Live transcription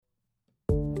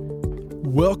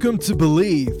Welcome to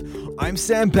Believe. I'm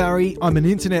Sam Barry, I'm an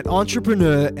internet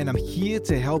entrepreneur, and I'm here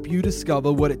to help you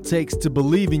discover what it takes to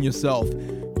believe in yourself.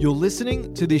 You're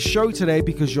listening to this show today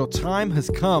because your time has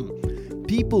come.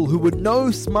 People who were no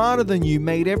smarter than you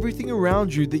made everything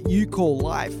around you that you call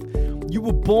life. You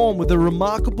were born with a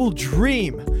remarkable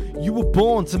dream. You were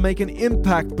born to make an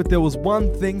impact, but there was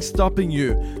one thing stopping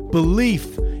you: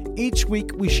 belief. Each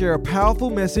week we share a powerful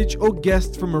message or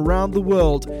guest from around the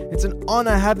world. It's an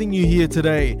honor having you here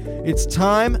today. It's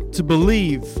time to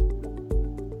believe.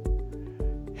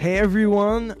 Hey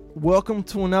everyone, welcome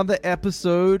to another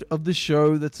episode of the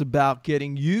show that's about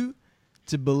getting you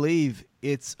to believe.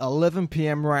 It's 11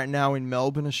 p.m. right now in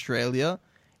Melbourne, Australia,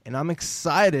 and I'm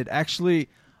excited. Actually,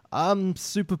 I'm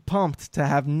super pumped to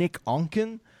have Nick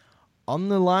Onken on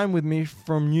the line with me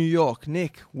from New York.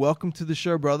 Nick, welcome to the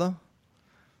show, brother.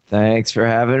 Thanks for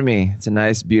having me. It's a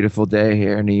nice, beautiful day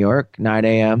here in New York, 9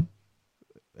 a.m.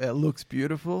 It looks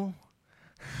beautiful.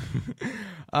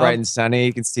 Bright and sunny.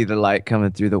 You can see the light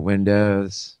coming through the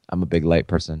windows. I'm a big light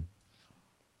person.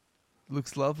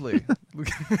 Looks lovely.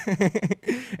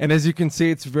 And as you can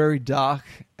see, it's very dark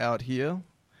out here.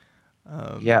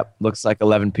 Yep, looks like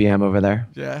 11 p.m. over there.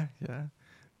 Yeah.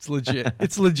 It's legit.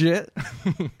 It's legit.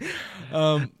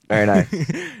 Very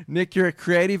nice. Nick, you're a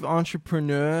creative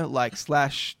entrepreneur,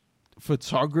 slash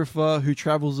photographer who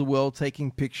travels the world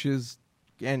taking pictures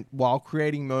and while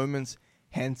creating moments,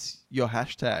 hence your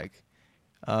hashtag.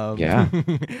 Yeah.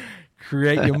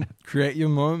 create your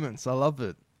moments. I love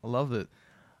it.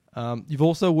 You've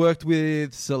also worked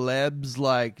with celebs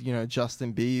like,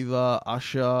 Justin Bieber,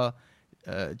 Usher,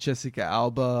 Jessica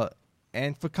Alba,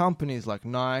 and for companies like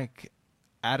Nike,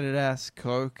 Adidas,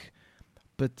 Coke.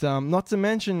 But not to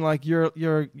mention,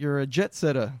 you're a jet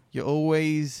setter. You're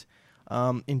always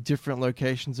in different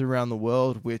locations around the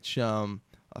world, which I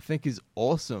think is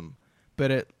awesome.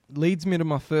 But it leads me to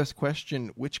my first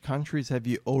question: which countries have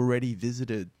you already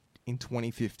visited in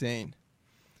 2015?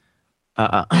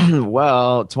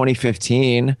 Well,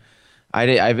 2015,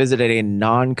 I visited a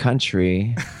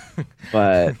non-country,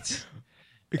 but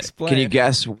Explain. Can you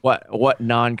guess what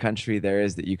non-country there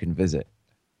is that you can visit?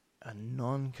 A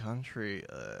non-country.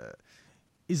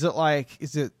 Is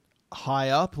it high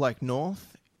up, like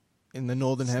north, in the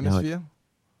northern hemisphere? No,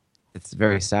 it's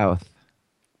very south.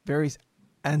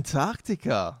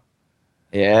 Antarctica.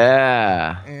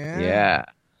 Yeah.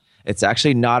 It's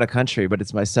actually not a country, but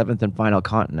it's my seventh and final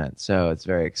continent, so it's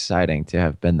very exciting to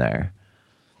have been there.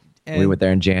 And we went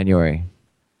there in January.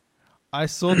 I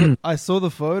saw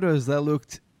the photos. That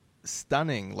looked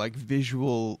stunning,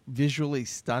 visually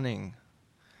stunning.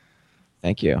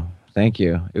 Thank you.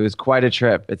 It was quite a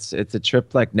trip. It's a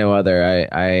trip like no other.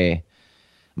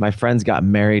 My friends got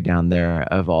married down there,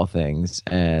 of all things,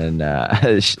 and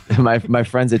my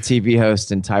friend's a TV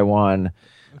host in Taiwan,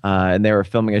 and they were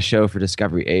filming a show for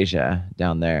Discovery Asia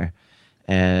down there,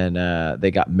 and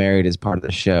they got married as part of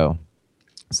the show.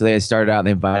 So they started out and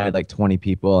they invited like 20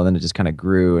 people, and then it just kind of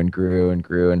grew and grew and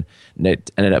grew, and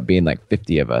it ended up being like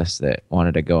 50 of us that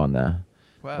wanted to go on the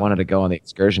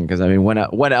excursion. Because I mean,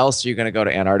 when else are you going to go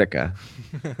to Antarctica?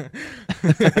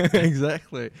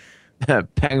 Exactly.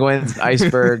 Penguins,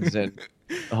 icebergs, and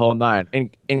the whole nine.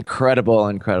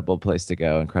 Incredible place to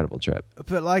go. Incredible trip.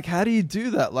 But how do you do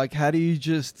that? How do you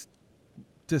just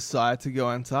decide to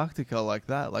go Antarctica like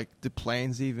that? Do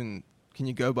planes even? Can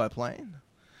you go by plane?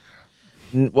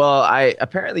 Well,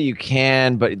 apparently you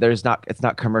can, but it's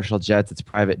not commercial jets. It's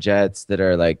private jets that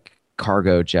are like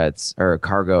cargo jets or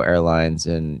cargo airlines,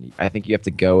 and I think you have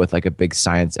to go with like a big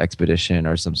science expedition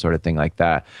or some sort of thing like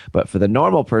that. But for the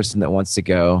normal person that wants to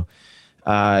go,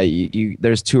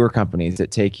 there's tour companies that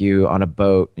take you on a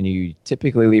boat, and you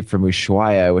typically leave from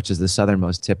Ushuaia, which is the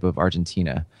southernmost tip of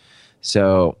Argentina.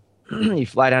 So you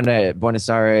fly down to Buenos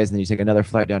Aires, and then you take another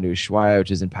flight down to Ushuaia,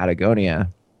 which is in Patagonia.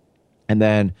 And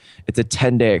then it's a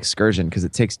 10-day excursion because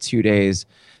it takes 2 days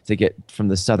to get from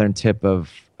the southern tip from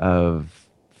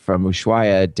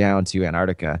Ushuaia down to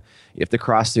Antarctica. You have to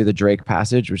cross through the Drake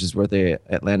Passage, which is where the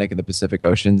Atlantic and the Pacific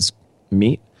Oceans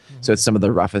meet. Mm-hmm. So it's some of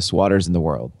the roughest waters in the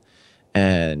world.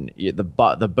 And the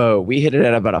boat, we hit it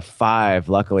at about a 5.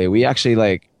 Luckily, we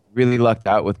actually really lucked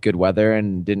out with good weather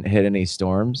and didn't hit any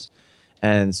storms.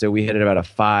 And so we hit it about a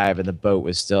 5, and the boat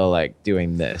was still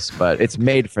doing this, but it's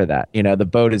made for that. The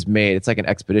boat is made. It's like an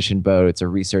expedition boat. It's a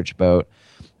research boat.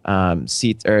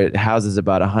 It houses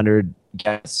about 100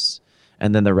 guests,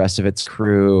 and then the rest of its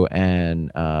crew and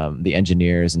the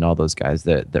engineers and all those guys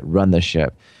that run the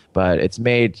ship. But it's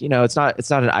made. It's not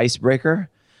an icebreaker,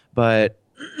 but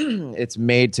it's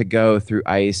made to go through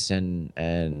ice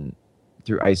and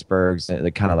through icebergs,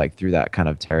 and kind of through that kind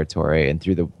of territory, and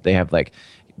they have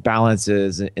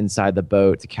balances inside the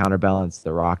boat to counterbalance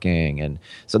the rocking. And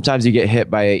sometimes you get hit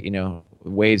by,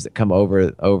 waves that come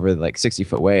over like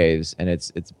 60-foot waves, and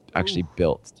it's actually Ooh.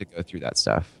 built to go through that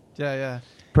stuff. Yeah, yeah.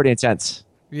 Pretty intense.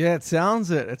 Yeah, it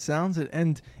sounds it. It sounds it.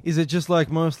 And is it just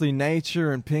like mostly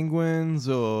nature and penguins,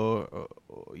 or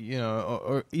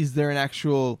is there an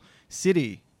actual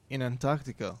city in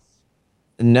Antarctica?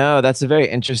 No, that's a very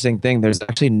interesting thing. There's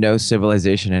actually no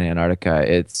civilization in Antarctica.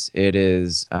 It's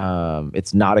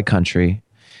not a country.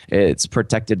 It's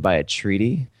protected by a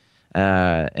treaty,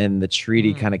 and the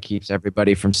treaty Mm. kind of keeps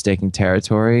everybody from staking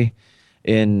territory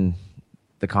in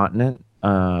the continent.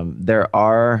 There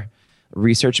are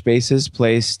research bases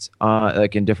placed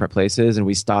like in different places, and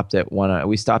we stopped at one.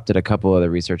 We stopped at a couple of the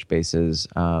research bases,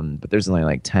 but there's only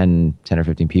like 10 or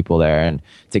 15 people there, and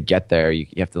to get there, you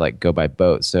have to like go by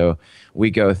boat. So we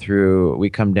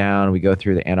come down, we go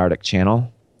through the Antarctic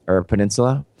Channel or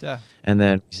Peninsula, Yeah. and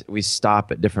then we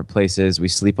stop at different places. We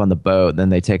sleep on the boat, then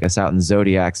they take us out in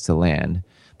Zodiacs to land.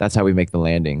 That's how we make the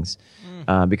landings,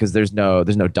 because there's no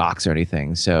docks or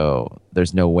anything, so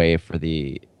there's no way for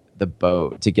the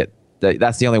boat to get.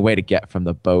 That's the only way to get from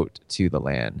the boat to the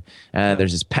land. And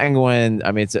there's this penguin.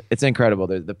 I mean, it's incredible.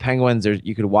 The penguins are,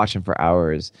 you could watch them for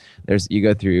hours. You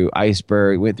go through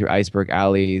went through iceberg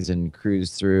alleys and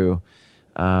cruised through.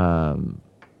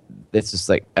 It's just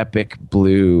like epic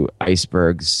blue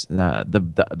icebergs.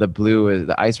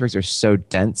 The icebergs are so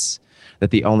dense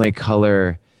that the only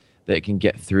color that can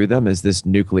get through them is this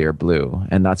nuclear blue,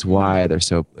 and that's why they're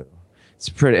so blue.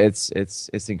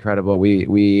 It's incredible. We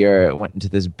went into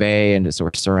this bay and just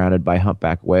were surrounded by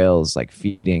humpback whales, like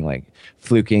feeding, like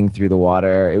fluking through the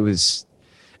water. It was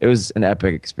an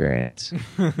epic experience.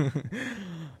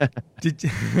 Did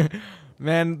you,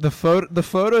 man, the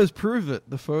photos prove it.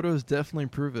 The photos definitely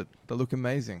prove it. They look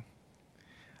amazing.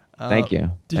 Thank you.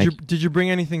 Did you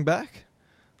bring anything back?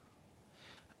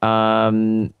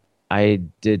 I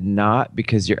did not,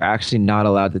 because you're actually not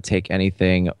allowed to take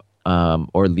anything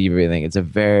or leave everything. It's a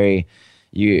very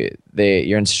you're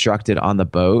instructed on the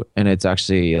boat, and it's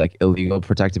actually like illegal,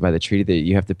 protected by the treaty, that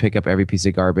you have to pick up every piece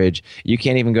of garbage. You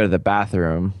can't even go to the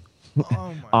bathroom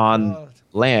Oh my on God.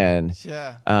 land.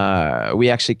 Yeah. We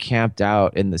actually camped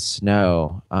out in the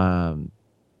snow, and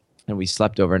we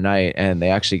slept overnight, and they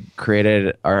actually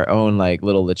created our own like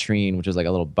little latrine, which was like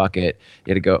a little bucket.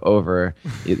 You had to go over.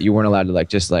 You weren't allowed to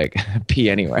just pee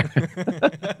anywhere.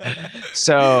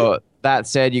 So that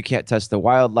said, you can't touch the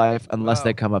wildlife unless Wow.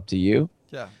 they come up to you.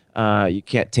 Yeah. You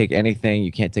can't take anything.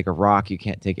 You can't take a rock. You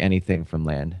can't take anything from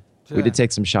land. We Yeah. did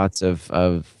take some shots of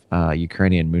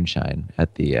Ukrainian moonshine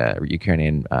at the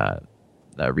Ukrainian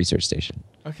research station.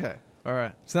 Okay. All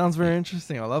right. Sounds very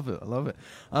interesting. I love it. I love it.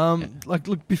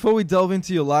 Look, before we delve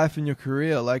into your life and your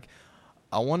career,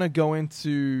 I want to go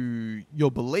into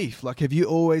your belief. Have you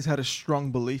always had a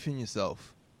strong belief in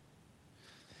yourself?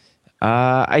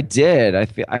 I did. I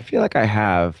feel like I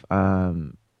have.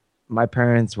 My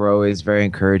parents were always very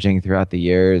encouraging throughout the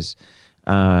years,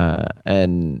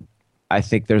 and I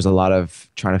think there's a lot of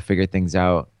trying to figure things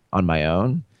out on my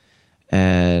own.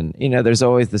 And there's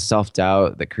always the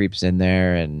self-doubt that creeps in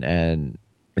there, and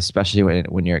especially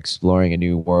when you're exploring a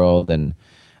new world, and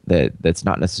that's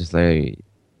not necessarily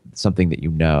something that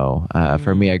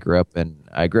For me, I grew up in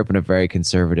a very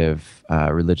conservative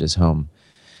religious home.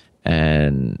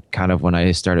 And kind of when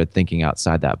I started thinking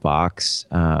outside that box,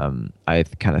 I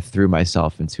kind of threw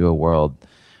myself into a world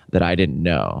that I didn't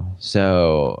know.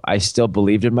 So I still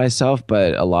believed in myself,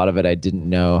 but a lot of it I didn't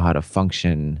know how to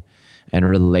function and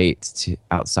relate to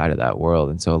outside of that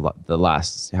world. And so the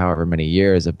last however many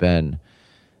years have been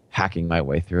hacking my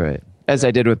way through it, as I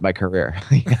did with my career.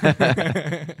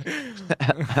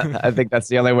 I think that's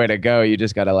the only way to go. You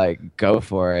just got to go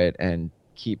for it and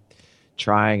keep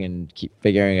trying and keep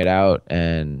figuring it out,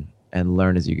 and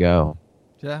learn as you go.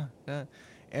 Yeah, yeah.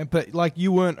 But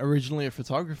you weren't originally a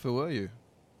photographer, were you?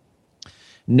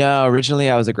 No, originally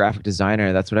I was a graphic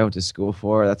designer. That's what I went to school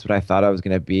for. That's what I thought I was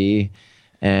going to be.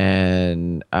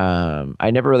 And I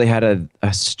never really had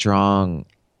a strong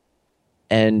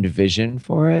end vision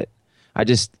for it. I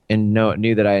just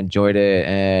knew that I enjoyed it,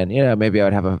 and maybe I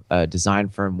would have a design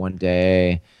firm one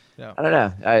day. Yeah. I don't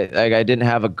know. I didn't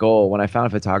have a goal. When I found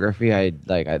photography,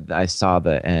 I saw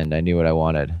the end. I knew what I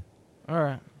wanted. All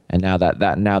right. And now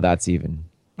that's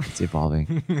it's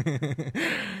evolving.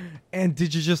 And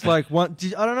did you just I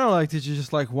don't know, did you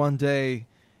just one day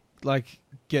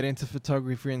get into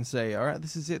photography and say, all right,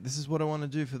 this is it. This is what I want to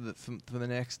do for the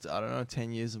next, I don't know,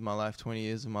 10 years of my life, 20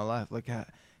 years of my life.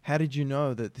 How did you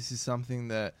know that this is something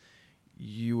that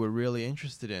you were really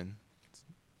interested in?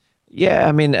 Yeah,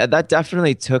 I mean, that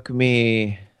definitely took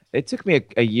me it took me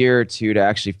a year or two to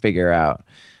actually figure out.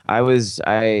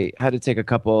 I had to take a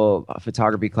couple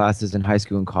photography classes in high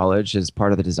school and college as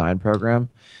part of the design program.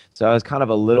 So I was kind of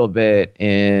a little bit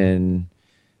in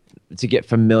to get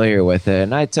familiar with it.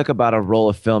 And I took about a roll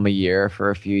of film a year for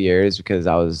a few years because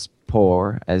I was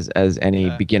poor, as any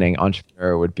Yeah. beginning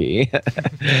entrepreneur would be.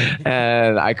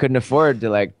 And I couldn't afford to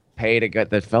like pay to get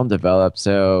the film developed.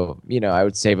 So, I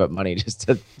would save up money just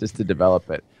to develop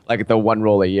it. Like the one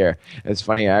roll a year. It's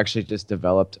funny, I actually just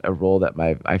developed a roll that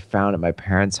I found at my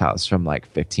parents' house from like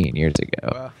 15 years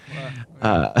ago.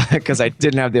 Wow. Because I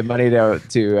didn't have the money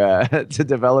to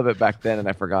develop it back then, and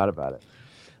I forgot about it.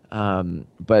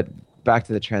 But back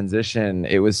to the transition,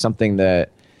 it was something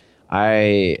that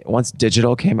once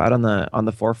digital came out on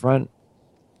the forefront,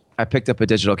 I picked up a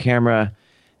digital camera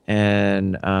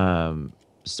and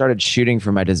started shooting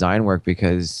for my design work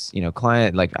because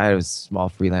I had small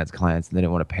freelance clients and they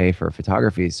didn't want to pay for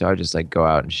photography, so I would just like go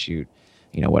out and shoot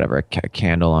whatever, a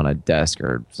candle on a desk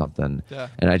or something. Yeah.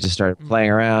 And I just started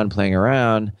playing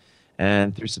around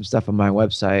and threw some stuff on my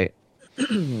website.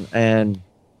 And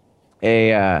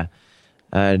a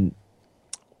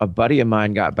buddy of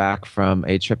mine got back from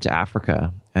a trip to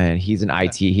Africa, and he's in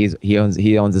IT. He owns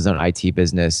his own IT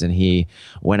business, and he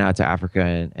went out to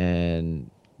Africa and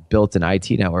built an IT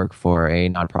network for a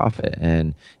nonprofit.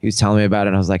 And he was telling me about it,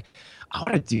 and I was like, I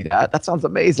want to do that. That sounds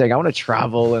amazing. I want to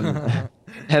travel and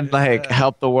and like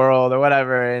help the world or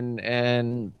whatever.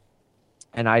 And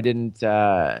I didn't.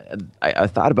 I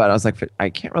thought about it. I was like, I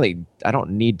don't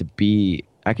need to be.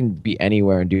 I can be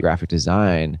anywhere and do graphic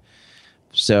design.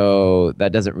 So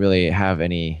that doesn't really have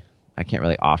any. I can't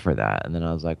really offer that. And then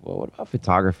I was like, well, what about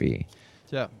photography?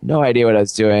 Yeah. No idea what I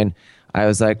was doing. I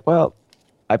was like, well,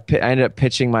 I ended up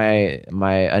pitching a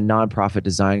nonprofit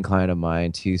design client of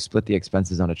mine to split the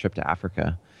expenses on a trip to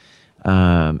Africa,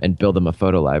 and build them a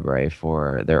photo library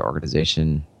for their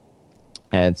organization.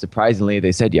 And surprisingly,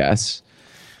 they said yes.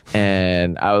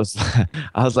 And I was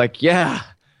like, yeah,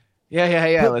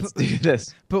 let's do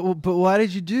this. But why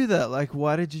did you do that? Like,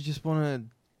 why did you just want to,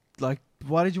 like,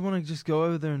 why did you want to just go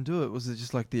over there and do it? Was it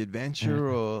just like the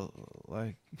adventure or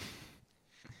like?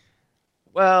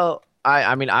 Well,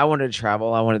 I mean, I wanted to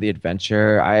travel. I wanted the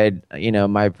adventure. I had,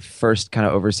 my first kind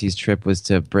of overseas trip was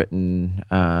to Britain,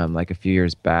 like a few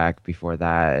years back before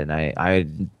that. And I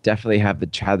definitely had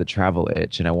the travel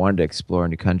itch, and I wanted to explore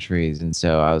new countries. And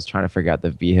so I was trying to figure out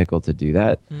the vehicle to do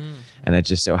that. And it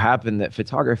just so happened that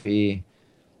photography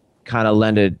kind of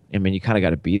lended. I mean, you kind of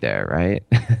got to be there, right?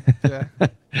 Yeah.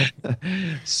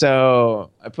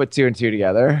 So I put two and two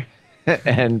together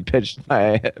and pitched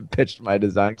my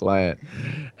design client,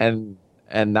 and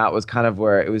that was kind of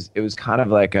where it was kind of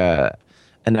like an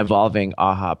evolving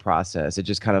aha process. It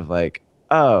just kind of like,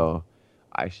 oh,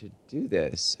 I should do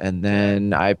this. And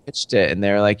then I pitched it, and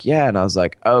they were like, yeah. And I was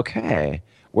like, okay,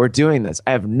 we're doing this.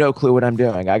 I have no clue what I'm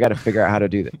doing. I got to figure out how to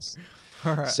do this.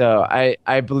 All right. So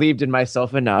I believed in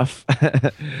myself enough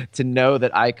to know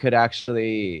that I could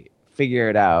actually figure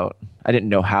it out. I didn't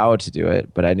know how to do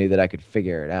it, but I knew that I could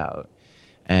figure it out.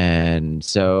 And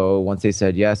so once they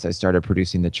said yes, I started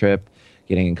producing the trip,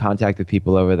 getting in contact with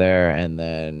people over there, and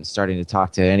then starting to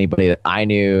talk to anybody that I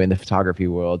knew in the photography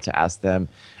world to ask them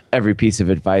every piece of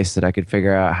advice that I could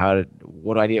figure out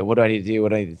what do I need to do, what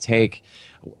do I need to take,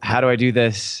 how do I do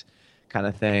this kind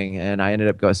of thing. And I ended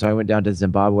up so I went down to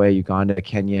Zimbabwe, Uganda,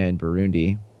 Kenya, and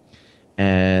Burundi,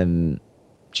 and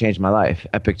changed my life.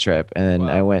 Epic trip. And then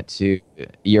I went to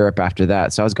Europe after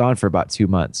that. So I was gone for about 2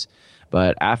 months.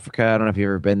 But Africa, I don't know if you've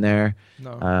ever been there.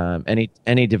 No.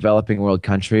 Any developing world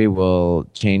country will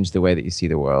change the way that you see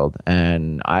the world.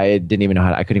 And I didn't even know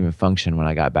I couldn't even function when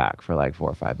I got back for like 4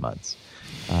 or 5 months.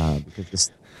 Because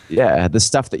the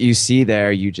stuff that you see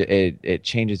there, it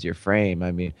changes your frame.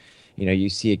 I mean, you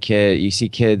see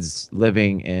kids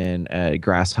living in a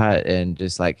grass hut and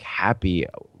just like happy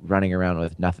running around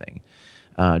with nothing.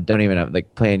 Don't even have,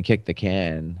 like, playing kick the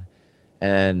can,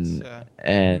 and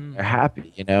they're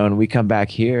happy, and we come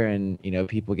back here and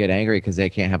people get angry because they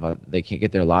can't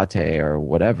get their latte or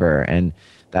whatever, and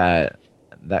that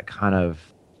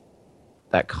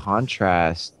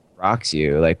contrast rocks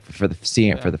you, like,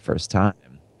 seeing it for the first time.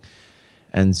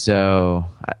 And so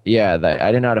I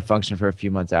didn't know how to function for a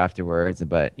few months afterwards,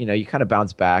 but you kind of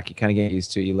bounce back, you kind of get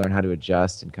used to it, you learn how to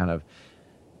adjust, and kind of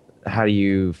how do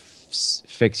you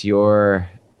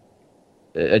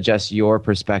adjust your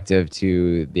perspective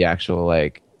to the actual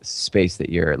like space that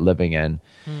you're living in.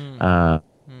 And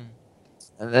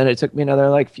then it took me another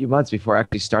like few months before I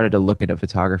actually started to look into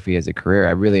photography as a career.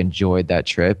 I really enjoyed that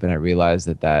trip, and I realized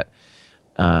that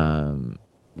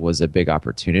was a big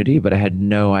opportunity, but I had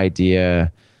no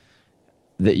idea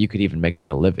that you could even make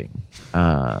a living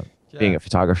being Yeah. a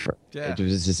photographer. Yeah. It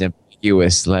was this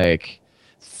ambiguous like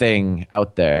thing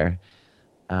out there.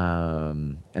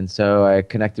 And so I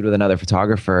connected with another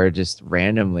photographer just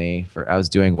randomly for I was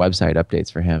doing website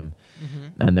updates for him.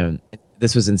 Mm-hmm. And then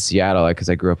this was in Seattle because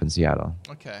I grew up in Seattle.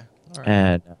 Okay. All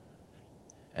right.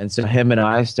 And so him and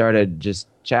I started just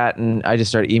chatting. I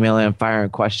just started emailing him, firing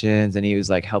questions, and he was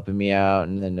like helping me out.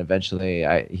 And then eventually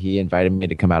he invited me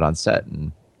to come out on set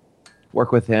and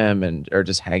work with him and or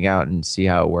just hang out and see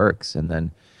how it works. And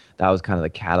then that was kind of the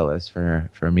catalyst for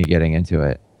me getting into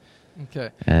it. Okay.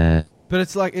 And But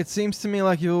it's like it seems to me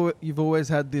like you've always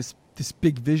had this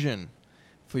big vision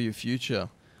for your future,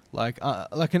 like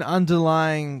an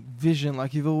underlying vision.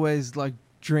 Like you've always like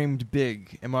dreamed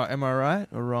big. Am I right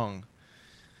or wrong?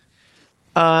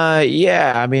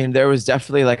 yeah, I mean, there was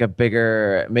definitely like a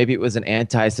bigger, maybe it was an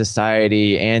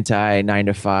anti-society, anti 9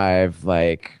 to 5,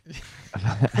 like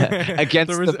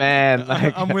against the man,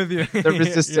 like I'm with you. the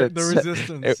resistance. The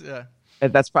resistance. Yeah.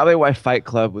 And that's probably why Fight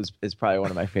Club is probably one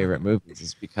of my favorite movies,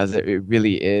 is because it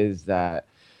really is that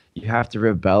you have to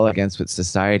rebel against what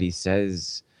society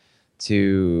says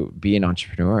to be an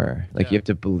entrepreneur. Like Yeah. you have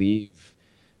to believe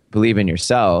in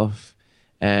yourself,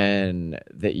 and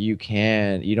that you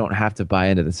don't have to buy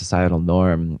into the societal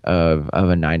norm of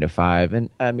a 9 to 5. And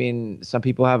I mean, some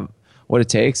people have what it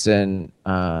takes, and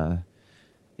some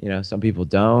people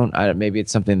don't. Maybe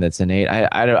it's something that's innate.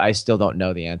 I still don't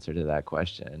know the answer to that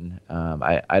question.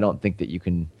 I don't think that you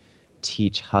can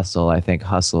teach hustle. I think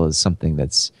hustle is something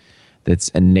that's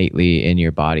innately in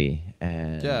your body,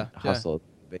 and hustle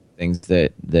things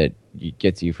that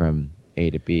gets you from A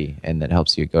to B, and that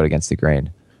helps you go against the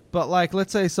grain. But like,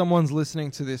 let's say someone's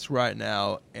listening to this right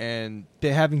now and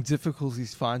they're having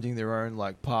difficulties finding their own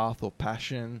like path or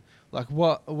passion. Like,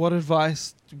 what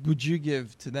advice would you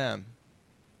give to them?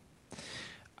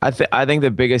 I think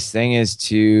the biggest thing is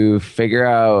to figure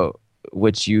out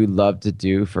what you love to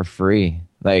do for free.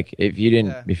 Like if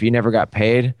you never got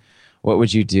paid, what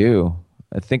would you do?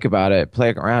 Think about it,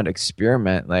 play around,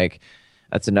 experiment. Like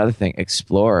that's another thing.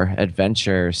 Explore,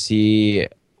 adventure, see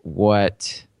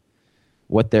what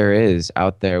there is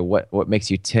out there, what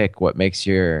makes you tick, what makes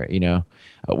your,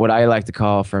 what I like to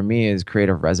call for me is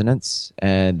creative resonance.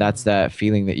 And that's that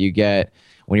feeling that you get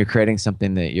when you're creating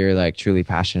something that you're like truly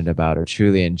passionate about or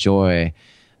truly enjoy.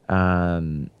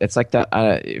 It's like that.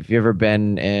 If you've ever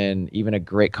been in even a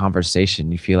great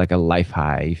conversation, you feel like a life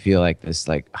high. You feel like this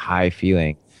like high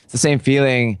feeling. It's the same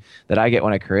feeling that I get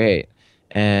when I create.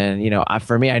 And,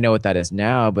 for me, I know what that is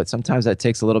now, but sometimes that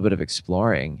takes a little bit of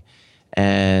exploring.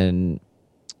 And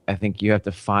I think you have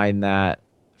to find that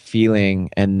feeling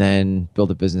and then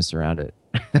build a business around it.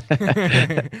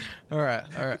 All right.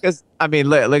 Because I mean,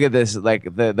 look at this.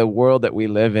 Like the world that we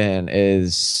live in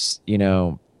is,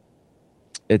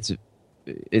 it's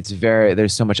very,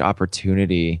 there's so much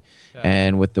opportunity,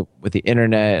 and with the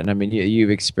internet, and I mean,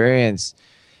 you've experienced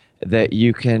that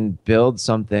you can build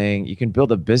something, you can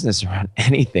build a business around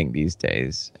anything these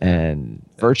days, and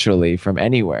virtually from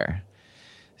anywhere.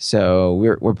 So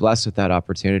we're blessed with that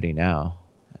opportunity now.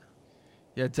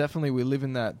 Yeah, definitely. We live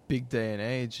in that big day and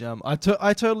age. I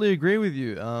totally agree with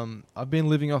you. I've been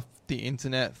living off the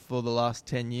internet for the last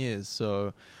 10 years,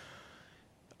 so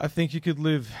I think you could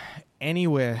live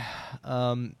anywhere,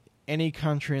 any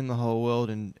country in the whole world,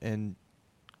 and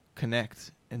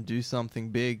connect and do something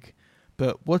big.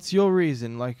 But what's your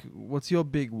reason? Like, what's your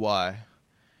big why?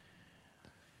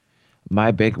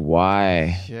 My big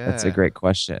why. Yeah. That's a great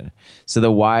question. So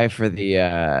the why for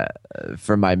the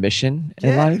for my mission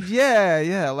in life?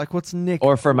 Yeah. Like, what's Nick?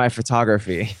 Or for my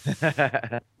photography?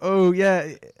 Oh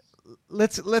yeah.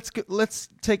 Let's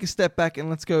take a step back and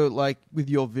let's go like with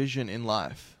your vision in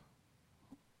life.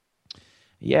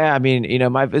 Yeah, I mean,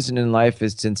 my vision in life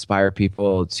is to inspire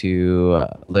people to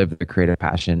live their creative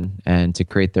passion and to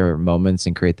create their moments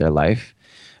and create their life,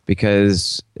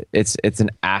 because it's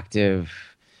an active.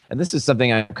 And this is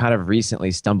something I kind of recently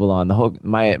stumbled on. The whole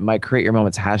my Create Your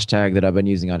Moments hashtag that I've been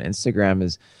using on Instagram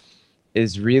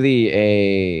is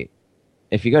really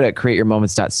if you go to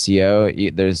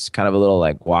createyourmoments.co, there's kind of a little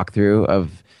like walkthrough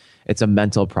of, it's a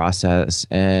mental process,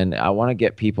 and I want to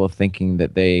get people thinking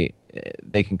that they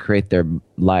can create their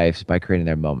lives by creating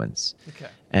their moments. Okay.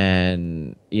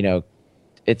 And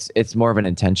it's more of an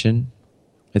intention.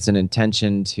 It's an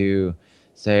intention to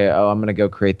say, oh, I'm going to go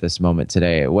create this moment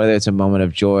today, whether it's a moment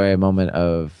of joy, a moment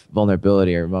of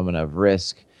vulnerability, or a moment of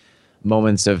risk,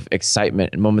 moments of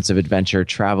excitement, moments of adventure,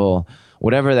 travel,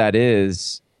 whatever that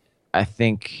is. I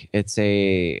think if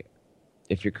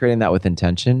you're creating that with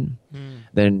intention,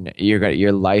 then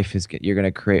your life you're going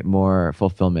to create more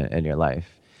fulfillment in your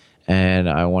life. And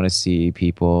I want to see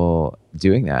people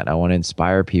doing that. I want to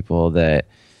inspire people that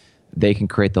they can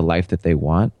create the life that they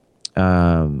want.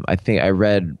 I think I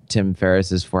read Tim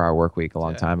Ferriss's 4 Hour Work Week a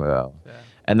long time ago,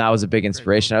 and that was a big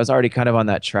inspiration. I was already kind of on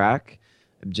that track,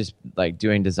 just like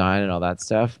doing design and all that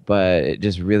stuff, but it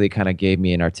just really kind of gave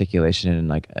me an articulation and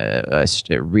like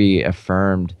it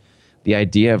reaffirmed the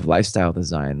idea of lifestyle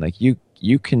design. Like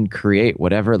you can create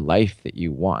whatever life that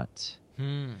you want.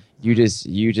 You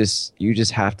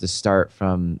just have to start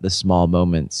from the small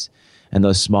moments, and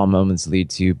those small moments lead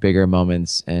to bigger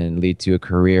moments and lead to a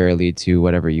career, lead to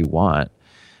whatever you want.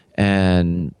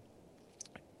 And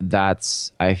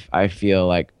that's I feel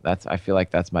like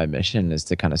that's my mission, is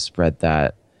to kind of spread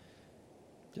that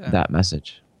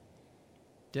message.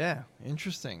 Yeah,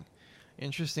 interesting.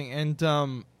 And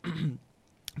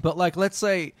but like let's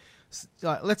say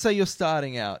you're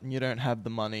starting out and you don't have the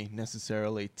money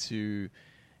necessarily to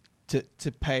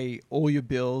pay all your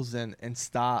bills and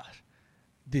start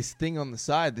this thing on the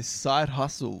side, this side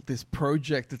hustle, this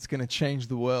project that's going to change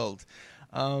the world.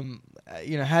 How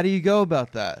do you go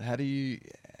about that? How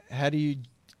do you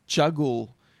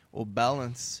juggle or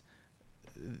balance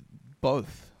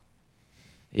both?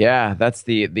 Yeah, that's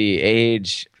the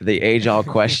age old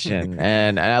question.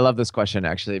 and I love this question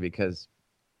actually, because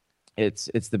it's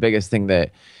the biggest thing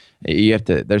that you have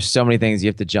to, there's so many things you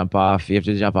have to jump off. You have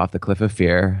to jump off the cliff of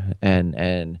fear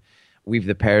and weave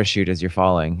the parachute as you're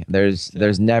falling.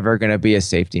 There's never going to be a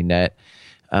safety net.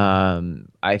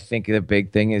 I think the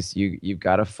big thing is you've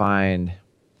got to find.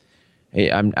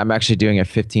 I'm actually doing a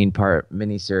 15-part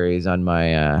miniseries on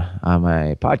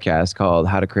my podcast called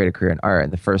How to Create a Career in Art.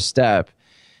 And the first step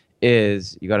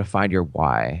is you got to find your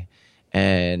why,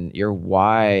 and your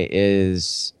why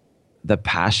is the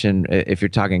passion. If you're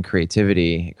talking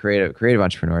creativity, creative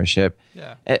entrepreneurship,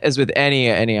 as with any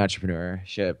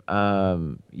entrepreneurship,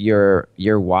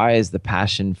 your why is the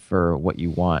passion for what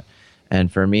you want.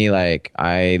 And for me, like,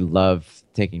 I love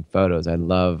taking photos. I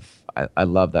love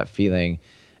that feeling.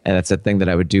 And that's a thing that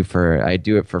I do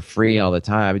it for free all the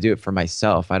time. I do it for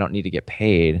myself. I don't need to get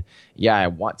paid. Yeah, I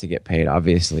want to get paid,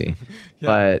 obviously.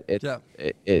 But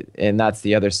and that's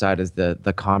the other side, is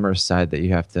the commerce side that you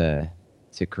have to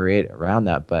create around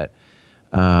that. But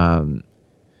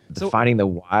finding the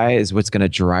why is what's going to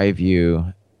drive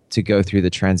you to go through the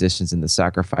transitions and the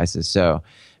sacrifices. So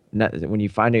when you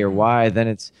find your why, then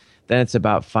it's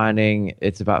about finding.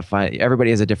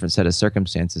 Everybody has a different set of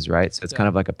circumstances, right? So it's kind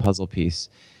of like a puzzle piece.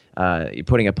 You're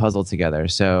putting a puzzle together.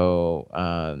 So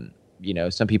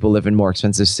some people live in more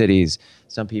expensive cities.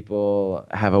 Some people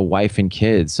have a wife and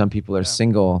kids. Some people are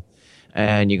single,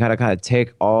 and you gotta kind of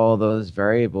take all those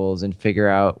variables and figure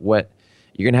out what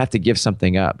you're gonna have to give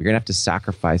something up. You're gonna have to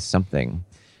sacrifice something.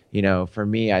 For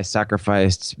me, I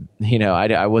sacrificed.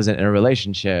 I wasn't in a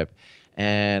relationship.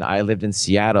 And I lived in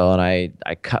Seattle, and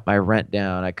I cut my rent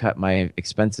down. I cut my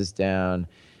expenses down,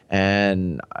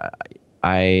 and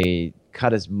I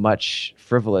cut as much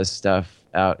frivolous stuff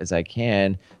out as I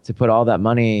can to put all that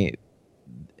money,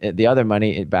 the other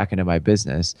money, back into my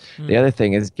business. The other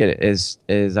thing is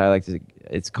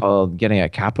it's called getting a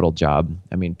capital job.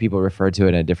 I mean, people refer to it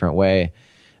in a different way.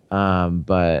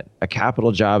 But a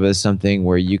capital job is something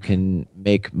where you can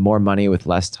make more money with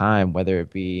less time, whether it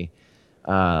be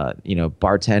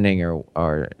bartending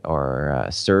or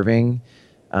serving,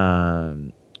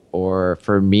 or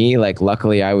for me, like,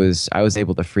 luckily I was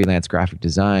able to freelance graphic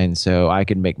design, so I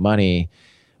could make money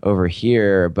over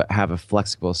here, but have a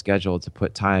flexible schedule to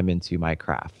put time into my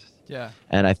craft. Yeah.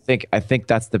 And I think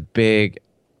that's the big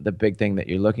thing that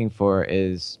you're looking for,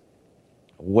 is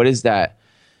what is that,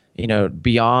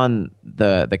 beyond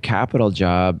the capital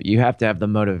job. You have to have the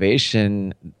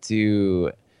motivation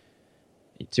to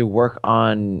work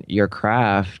on your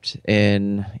craft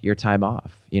in your time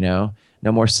off.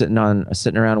 No more sitting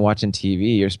around watching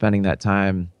TV. You're spending that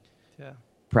time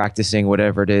practicing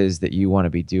whatever it is that you want to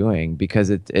be doing, because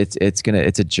it's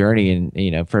a journey.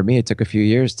 And for me, it took a few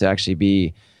years to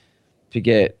actually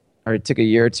it took a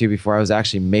year or two before I was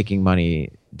actually making money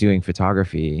doing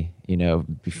photography.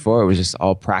 Before it was just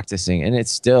all practicing, and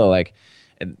it's still like,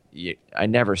 I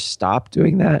never stopped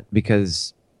doing that,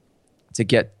 because to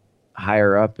get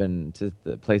higher up and to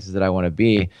the places that I want to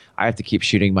be, I have to keep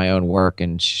shooting my own work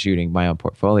and shooting my own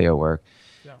portfolio work.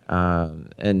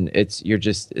 And it's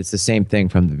the same thing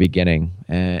from the beginning.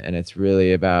 And it's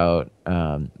really about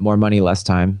more money, less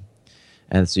time.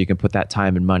 And so you can put that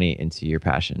time and money into your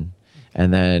passion,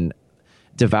 and then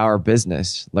devour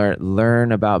business,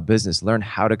 learn about business, learn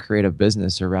how to create a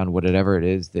business around whatever it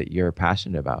is that you're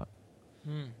passionate about.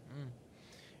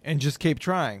 And just keep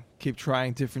trying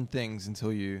different things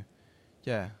until you,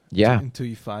 until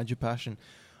you find your passion.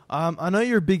 I know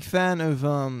you're a big fan of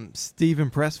Stephen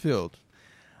Pressfield.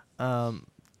 I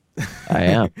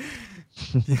am.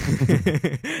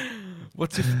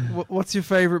 What's your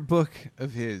favorite book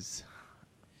of his?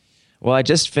 Well, I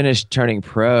just finished Turning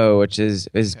Pro, which is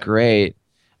Okay. great.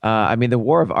 I mean, The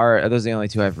War of Art, those are the only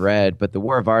two I've read, but The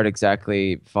War of Art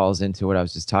exactly falls into what I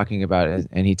was just talking about.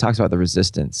 And he talks about the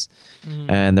resistance.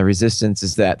 Mm. And the resistance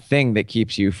is that thing that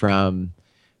keeps you from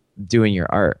doing your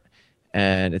art.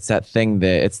 And it's that thing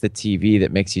that it's the TV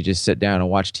that makes you just sit down and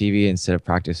watch TV instead of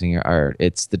practicing your art.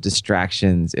 It's the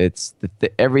distractions. It's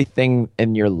everything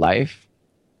in your life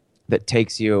that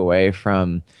takes you away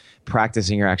from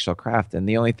practicing your actual craft. And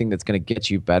the only thing that's going to get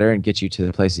you better and get you to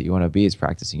the place that you want to be is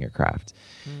practicing your craft.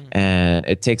 And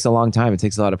it takes a long time. It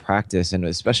takes a lot of practice. And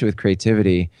especially with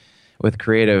creativity, with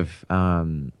creative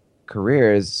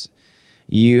careers,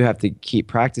 you have to keep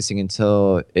practicing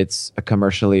until it's a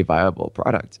commercially viable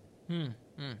product.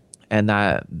 And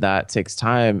that takes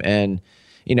time. And,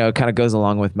 you know, it kind of goes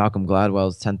along with Malcolm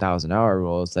Gladwell's 10,000 hour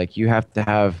rule. It's like you have to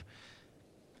have,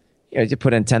 you know, you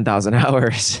put in 10,000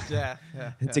 hours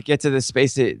to get to the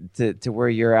space to where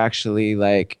you're actually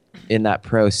like in that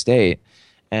pro state.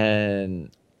 And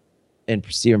in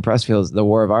Stephen Pressfield's The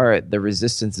War of Art, the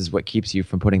resistance is what keeps you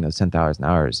from putting those 10,000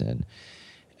 hours in.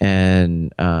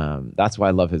 And that's why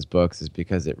I love his books, is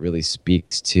because it really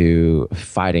speaks to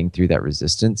fighting through that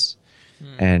resistance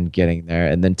and getting there.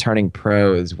 And then Turning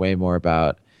Pro is way more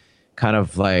about kind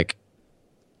of like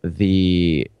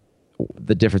the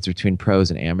difference between pros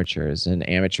and amateurs. And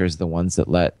amateurs are the ones that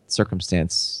let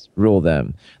circumstance rule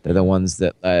them. They're the ones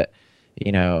that let,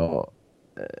 you know,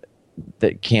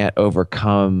 that can't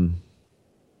overcome,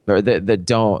 or that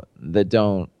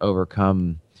don't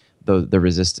overcome the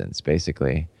resistance,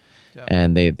 basically. Yeah.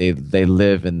 And they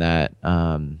live in that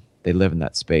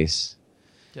space.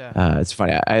 Yeah. It's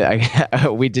funny. I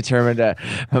we determined me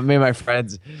and my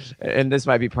friends, and this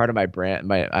might be part of my brand.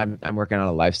 I'm working on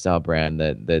a lifestyle brand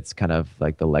that's kind of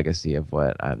like the legacy of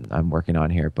what I'm working on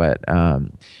here. But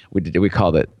we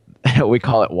call it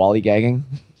wallygagging.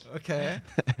 Okay.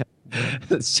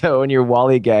 So when you're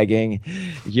wallygagging,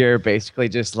 you're basically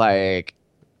just like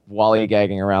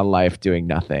wallygagging around life doing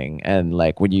nothing. And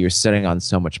like when you're sitting on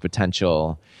so much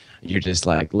potential, you're just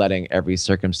like letting every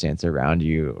circumstance around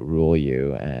you rule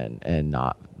you, and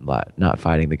not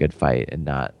fighting the good fight, and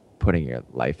not putting your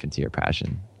life into your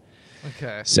passion.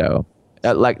 Okay. So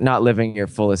like not living your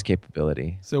fullest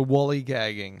capability. So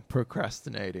wallygagging,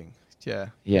 procrastinating. Yeah.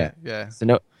 Yeah. Yeah. So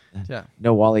no Yeah.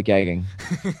 wallygagging.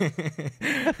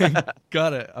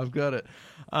 Got it. I've got it.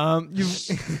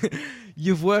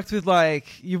 You've worked with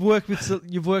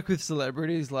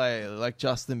celebrities like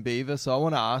Justin Bieber. So I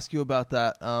want to ask you about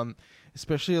that.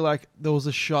 Especially like there was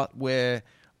a shot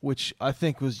which I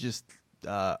think was just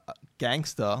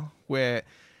gangster, where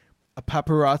a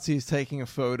paparazzi is taking a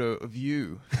photo of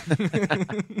you.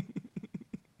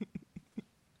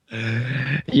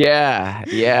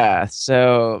 Yeah.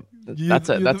 So that's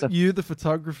the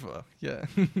photographer. Yeah.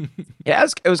 Yeah,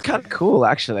 it was kind of cool,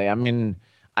 actually. I mean,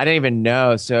 I didn't even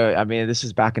know. So, I mean, this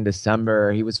is back in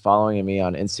December. He was following me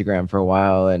on Instagram for a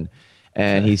while, and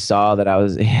he saw that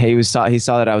he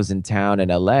saw that I was in town in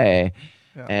LA,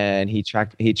 and he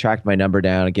tracked my number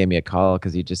down and gave me a call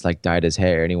because he just like dyed his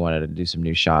hair and he wanted to do some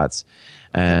new shots.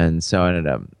 And so I ended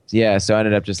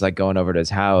up just like going over to his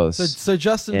house. So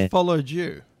Justin followed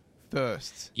you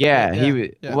first. He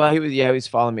was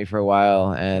following me for a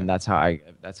while, and that's how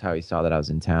he saw that I was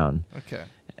in town. Okay.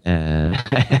 And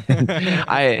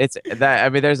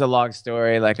there's a long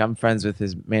story. Like I'm friends with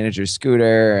his manager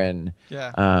Scooter,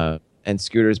 and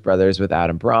Scooter's brothers with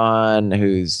Adam Braun,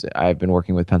 who's I've been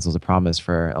working with Pencils of Promise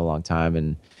for a long time,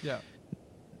 and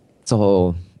that's a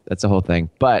whole thing.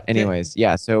 But anyways,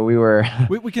 so we were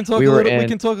we can talk we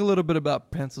can talk a little bit about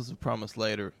Pencils of Promise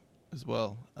later as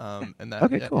well. And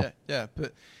that cool.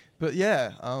 But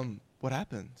what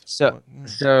happened? So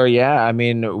I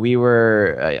mean,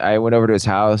 I went over to his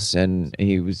house, and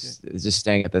he was just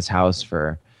staying at this house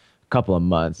for a couple of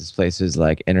months. This place is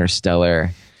like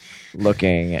interstellar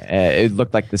looking. It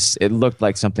looked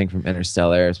like something from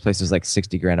Interstellar. This place was like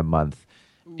 $60,000 a month.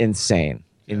 Insane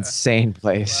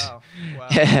place. Wow.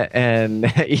 And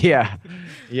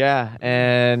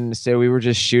and so we were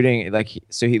just shooting,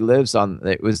 so he lives on,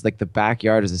 it was like the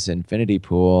backyard is this infinity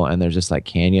pool, and there's just like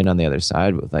canyon on the other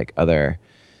side with like other,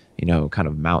 kind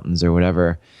of mountains or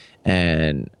whatever.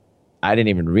 And I didn't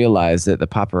even realize that the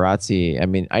paparazzi, I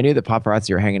mean, I knew the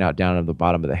paparazzi were hanging out down at the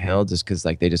bottom of the hill just because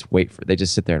like they just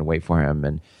sit there and wait for him.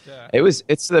 And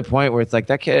it's to the point where it's like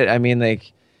that kid, I mean,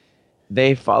 like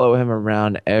they follow him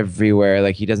around everywhere.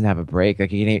 Like he doesn't have a break.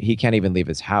 Like he can't even leave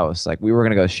his house. Like we were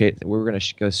gonna go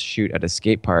go shoot at a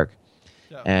skate park,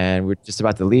 Yeah. and we're just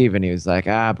about to leave, and he was like,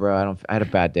 "Ah, bro, I had a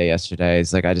bad day yesterday."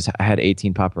 He's like, I had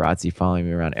 18 paparazzi following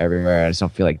me around everywhere. I just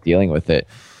don't feel like dealing with it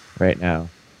right now."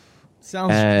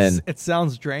 And It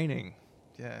sounds draining.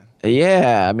 Yeah.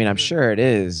 yeah, I mean, I'm sure it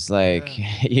is. Like, Yeah.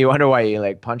 you wonder why you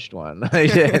like punched one.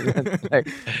 like,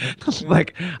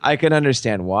 like, I can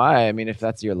understand why. I mean, if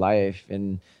that's your life,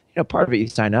 and part of it you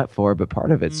sign up for, but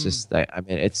part of it's just like, I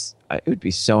mean, it would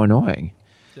be so annoying,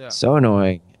 Yeah. so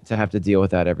annoying to have to deal with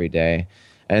that every day.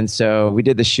 And so we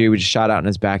did the shoot. We just shot out in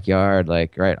his backyard,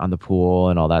 like right on the pool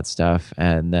and all that stuff.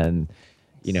 And then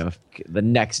the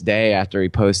next day after he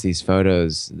posts these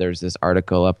photos, there's this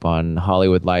article up on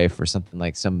Hollywood Life or something,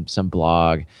 like some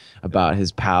blog about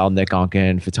his pal Nick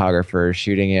Onken, photographer,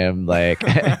 shooting him, like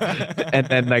and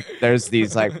then like there's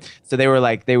these like, so they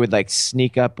would like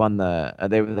sneak up on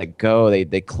they would like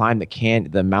they climb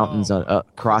the mountains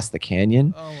across the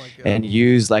canyon, Oh my God. and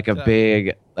use like a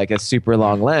big, like a super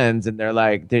long lens, and they're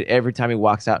like, every time he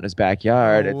walks out in his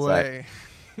backyard, No it's way.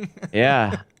 like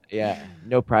yeah,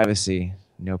 no privacy.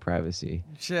 No privacy.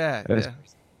 Yeah. It was, Yeah.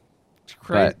 It's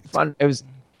crazy. but fun. It was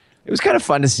kind of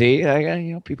fun to see.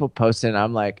 Like, people posting.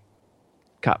 I'm like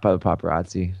caught by the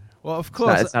paparazzi. Well, of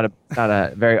course. It's not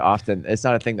a very often. It's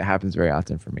not a thing that happens very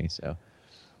often for me. So.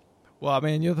 Well, I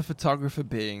mean, you're the photographer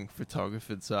being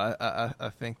photographed, so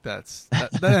I think that's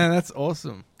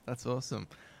awesome. That's awesome.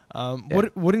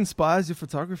 What inspires your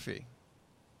photography?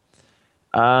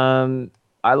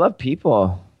 I love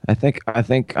people. I think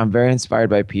I'm very inspired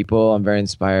by people. I'm very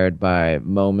inspired by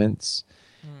moments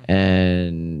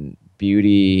and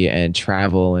beauty and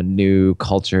travel and new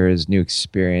cultures, new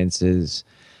experiences.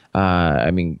 I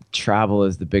mean, travel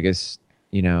is the biggest,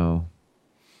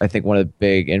 I think one of the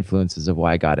big influences of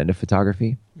why I got into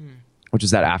photography, which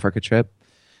is that Africa trip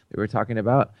that we were talking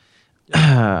about.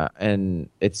 And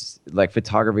it's like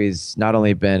photography's not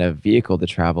only been a vehicle to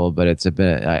travel, but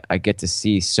I get to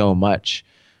see so much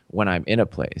when I'm in a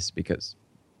place, because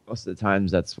most of the times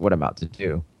that's what I'm out to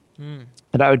do.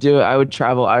 And I would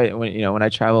travel. When I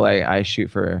travel, I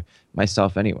shoot for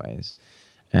myself anyways,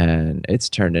 and it's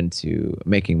turned into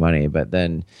making money. But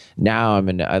then now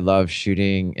I love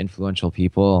shooting influential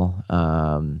people.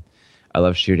 I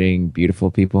love shooting beautiful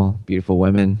people, beautiful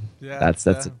women. Yeah, That's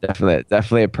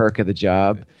definitely a perk of the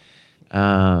job.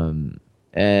 And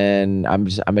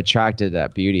I'm attracted to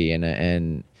that beauty,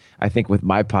 and I think with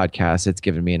my podcast, it's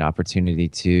given me an opportunity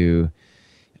to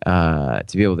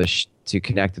be able to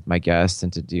connect with my guests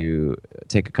and to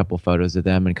take a couple photos of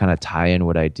them and kind of tie in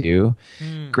what I do.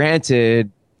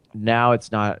 Granted, now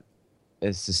it's not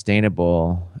as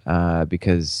sustainable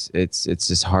because it's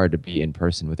just hard to be in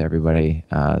person with everybody.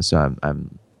 So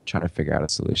I'm trying to figure out a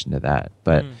solution to that.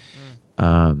 But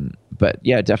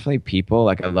yeah, definitely people.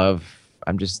 Like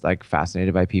I'm just like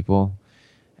fascinated by people,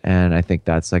 and I think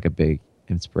that's like a big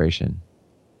inspiration.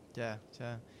 Yeah.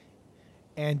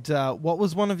 And what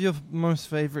was one of your most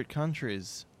favorite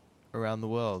countries around the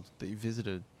world that you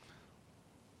visited?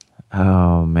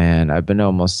 Oh man, I've been to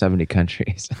almost 70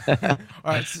 countries. All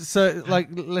right, so like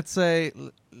let's say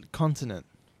continent.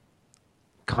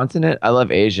 I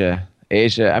love Asia.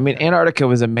 I mean, Antarctica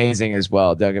was amazing as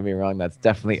well. Don't get me wrong; that's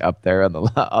definitely up there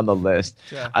on the list.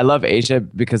 Yeah. I love Asia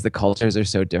because the cultures are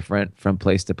so different from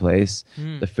place to place.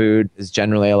 The food is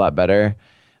generally a lot better,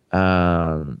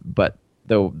 but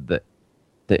the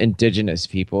indigenous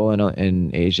people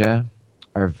in Asia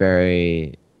are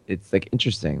very. It's like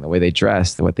interesting the way they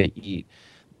dress, what they eat,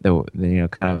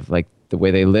 kind of like the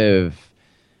way they live.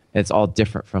 It's all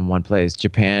different from one place.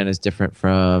 Japan is different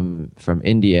from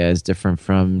India, is different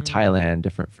from Thailand,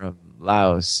 different from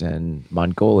Laos and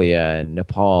Mongolia and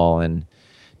Nepal and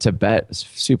Tibet. Is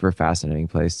a super fascinating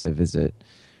place to visit.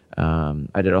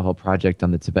 I did a whole project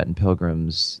on the Tibetan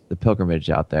the pilgrimage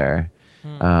out there,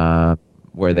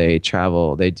 where they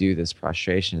travel. They do this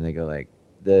prostration. And they go like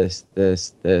this,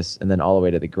 and then all the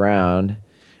way to the ground.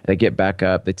 They get back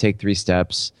up. They take 3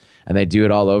 steps. And they do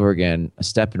it all over again, a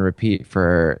step and repeat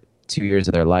for 2 years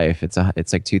of their life. It's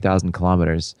like 2,000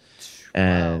 kilometers,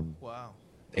 and wow.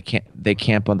 They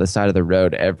camp on the side of the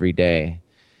road every day,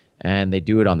 and they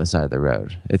do it on the side of the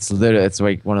road. It's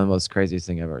like one of the most craziest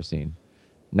thing I've ever seen,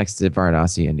 next to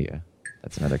Varanasi, India.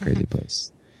 That's another crazy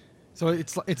place. So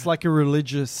it's like a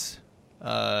religious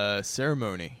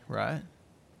ceremony, right?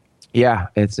 Yeah,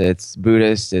 it's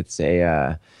Buddhist.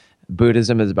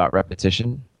 Buddhism is about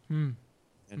repetition.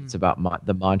 It's about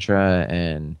the mantra,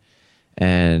 and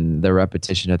the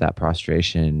repetition of that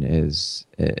prostration is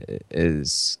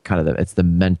kind of it's the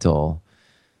mental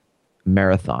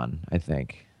marathon, I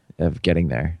think. of getting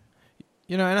there.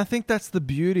 And I think that's the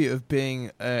beauty of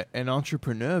being an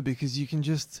entrepreneur, because you can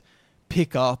just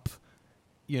pick up,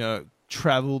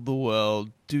 travel the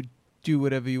world, do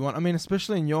whatever you want. I mean,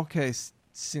 especially in your case,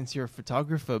 since you're a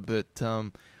photographer, but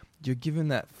you're given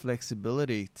that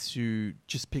flexibility to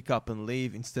just pick up and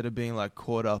leave instead of being like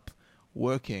caught up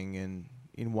working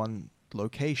in one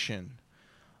location,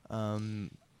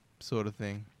 sort of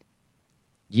thing.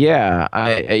 Yeah,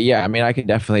 I mean, I can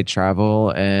definitely travel,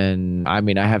 and I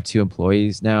mean, I have 2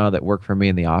 employees now that work for me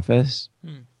in the office,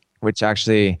 which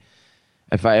actually,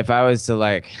 if I was to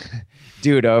like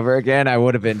do it over again, I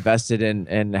would have invested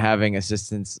in having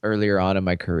assistants earlier on in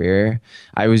my career.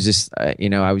 I was just,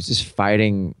 I was just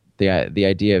fighting the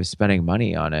idea of spending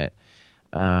money on it,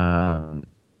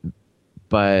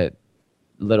 but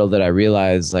little did I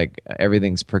realize, like,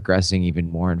 everything's progressing even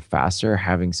more and faster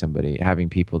having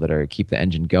people that are keep the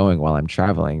engine going while I'm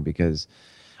traveling, because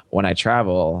when I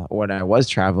was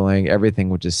traveling, everything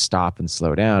would just stop and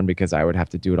slow down because I would have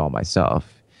to do it all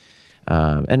myself.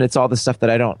 And it's all the stuff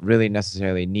that I don't really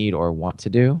necessarily need or want to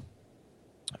do.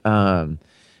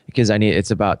 Because it's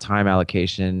about time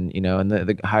allocation, and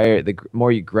the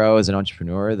more you grow as an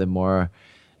entrepreneur, the more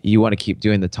you want to keep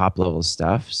doing the top level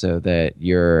stuff so that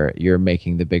you're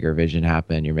making the bigger vision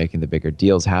happen, you're making the bigger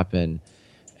deals happen,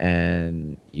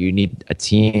 and you need a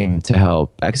team to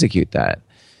help execute that.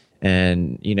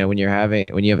 And when you have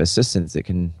assistants that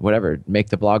can make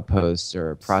the blog posts,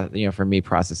 or for me,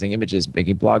 processing images,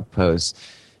 making blog posts,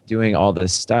 doing all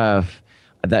this stuff,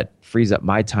 that frees up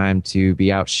my time to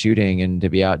be out shooting and to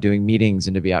be out doing meetings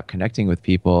and to be out connecting with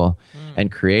people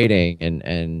and creating,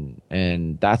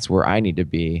 and that's where I need to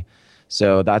be.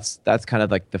 So that's kind of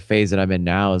like the phase that I'm in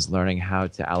now, is learning how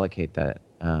to allocate that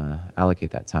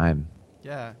time.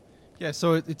 Yeah.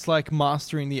 So it's like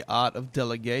mastering the art of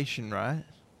delegation, right?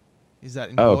 Is that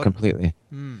important? Oh, completely.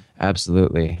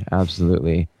 Absolutely.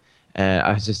 And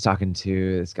I was just talking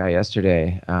to this guy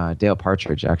yesterday, Dale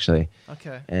Partridge, actually.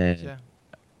 Okay. And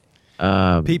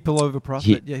People Over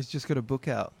Profit. He's just got a book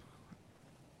out.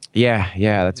 Yeah,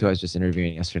 that's who I was just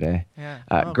interviewing yesterday.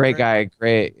 Yeah. Great guy,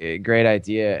 great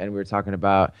idea. And we were talking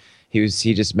about, he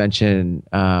just mentioned,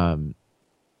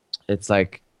 it's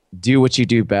like, do what you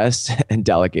do best and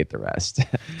delegate the rest.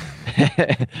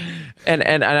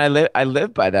 and I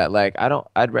live by that. Like,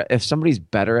 if somebody's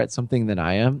better at something than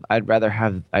I am, I'd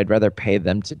rather pay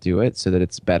them to do it so that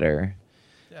it's better.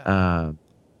 Yeah.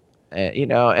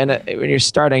 When you're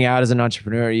starting out as an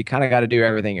entrepreneur, you kind of got to do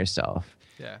everything yourself.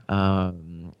 Yeah.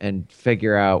 And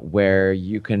figure out where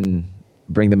you can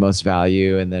bring the most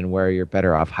value, and then where you're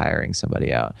better off hiring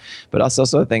somebody out. But also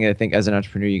a thing, I think, as an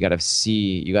entrepreneur, you got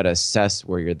to assess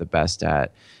where you're the best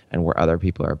at and where other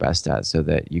people are best at, so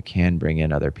that you can bring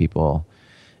in other people.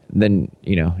 Then,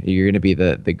 you're going to be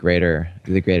the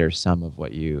greater sum of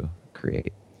what you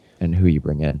create and who you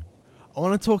bring in. I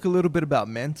want to talk a little bit about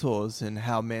mentors and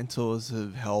how mentors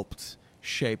have helped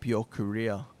shape your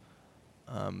career.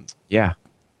 Yeah.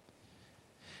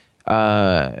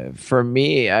 For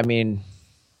me, I mean,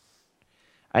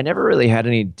 I never really had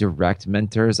any direct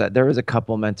mentors. There was a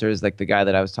couple mentors, like the guy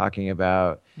that I was talking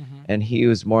about, and he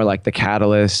was more like the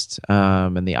catalyst,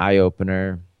 and the eye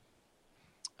opener.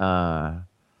 That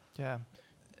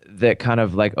kind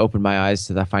of like opened my eyes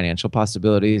to the financial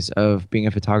possibilities of being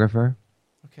a photographer.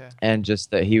 Okay. And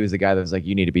just that he was the guy that was like,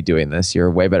 you need to be doing this. You're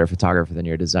a way better photographer than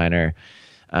you're a designer.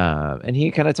 And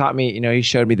he kind of taught me, he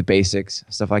showed me the basics,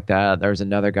 stuff like that. There was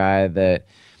another guy that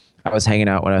I was hanging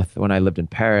out when I lived in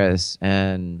Paris,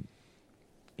 and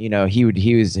he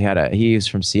was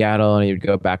from Seattle, and he would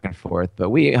go back and forth,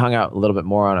 but we hung out a little bit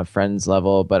more on a friend's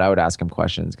level, but I would ask him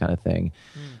questions, kind of thing.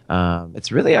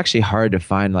 It's really actually hard to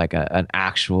find like an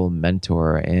actual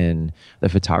mentor in the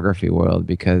photography world,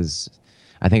 because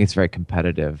I think it's very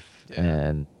competitive.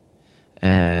 Yeah.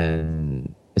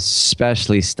 and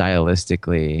especially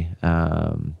stylistically,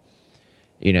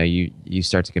 you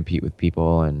start to compete with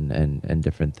people and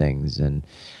different things. And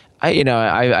I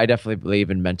definitely believe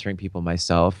in mentoring people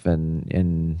myself,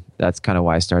 and that's kind of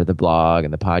why I started the blog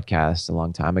and the podcast a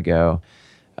long time ago.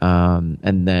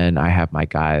 And then I have my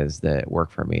guys that work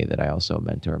for me that I also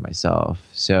mentor myself.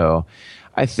 So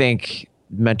I think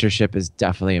mentorship is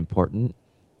definitely important.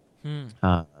 And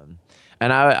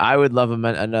I would love a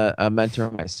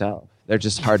mentor myself. They're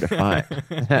just hard to find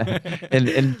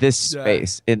in this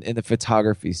space, in the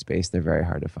photography space. They're very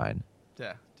hard to find.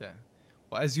 Yeah.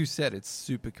 Well, as you said, it's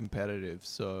super competitive.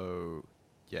 So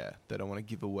they don't want to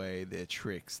give away their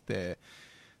tricks, their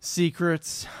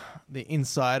secrets, the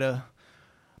insider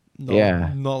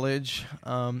knowledge.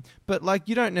 But like,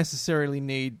 you don't necessarily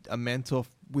need a mentor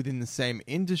within the same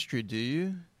industry, do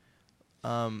you?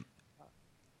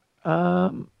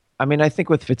 I mean, I think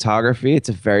with photography, it's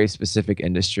a very specific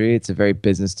industry. It's a very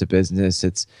business to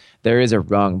business. There is a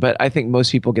rung, but I think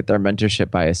most people get their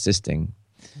mentorship by assisting.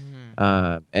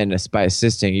 Mm. By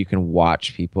assisting, you can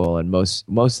watch people, and most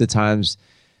of the times,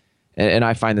 and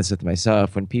I find this with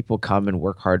myself, when people come and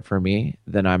work hard for me,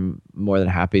 then I'm more than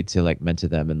happy to like mentor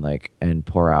them and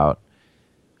pour out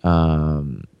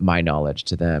my knowledge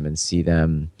to them and see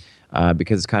them,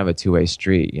 because it's kind of a two-way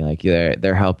street. You know, like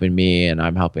they're helping me and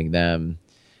I'm helping them,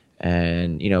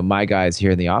 and my guys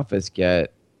here in the office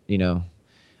get,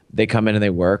 they come in and they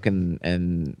work,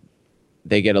 and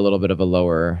they get a little bit of a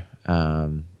lower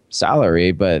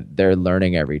salary, but they're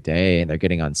learning every day and they're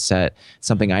getting on set,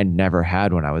 something I never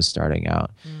had when I was starting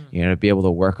out. To be able to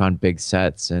work on big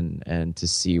sets and to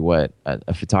see what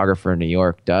a photographer in New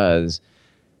York does,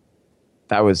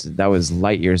 that was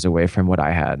light years away from what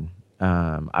I had.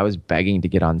 I was begging to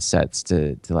get on sets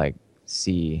to like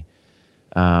see,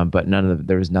 but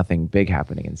there was nothing big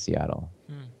happening in Seattle.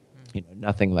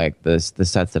 Nothing like the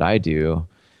sets that I do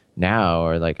now,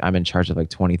 or like I'm in charge of like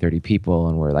 20, 30 people,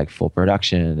 and we're like full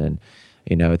production, and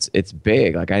it's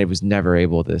big. Like I was never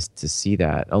able to see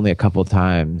that, only a couple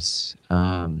times.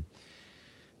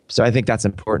 So I think that's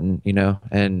important,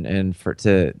 and for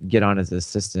to get on as an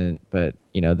assistant, but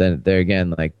then there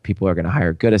again, like people are going to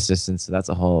hire good assistants, so that's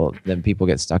a whole. Then people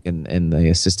get stuck in the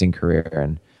assisting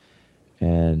career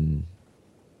and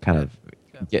kind of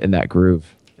get in that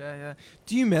groove. Yeah.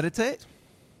 Do you meditate?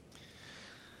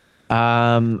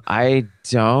 I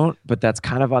don't, but that's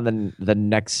kind of on the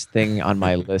next thing on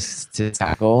my list to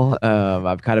tackle.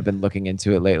 I've kind of been looking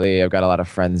into it lately. I've got a lot of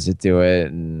friends that do it,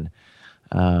 and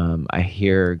I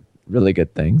hear really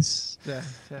good things.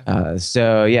 Yeah.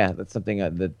 So yeah, that's something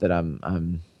that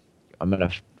I'm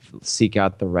gonna seek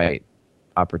out the right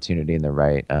opportunity and the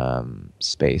right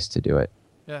space to do it,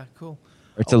 Yeah, cool.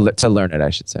 or to learn it, I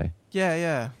should say.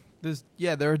 Yeah.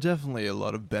 There are definitely a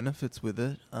lot of benefits with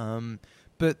it.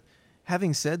 But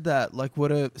having said that, like,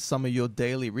 what are some of your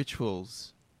daily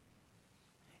rituals?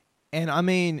 And I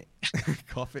mean,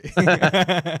 coffee.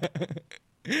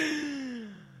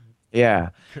 Yeah,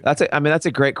 that's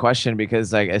a great question,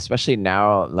 because like especially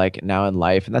now, like now in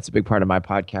life, and that's a big part of my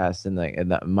podcast, and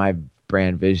my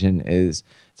brand vision is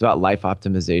it's about life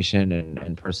optimization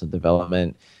and personal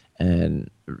development, and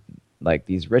like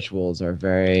these rituals are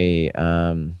very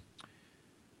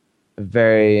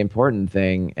important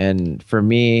thing. And for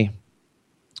me,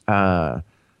 I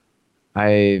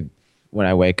when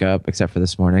I wake up, except for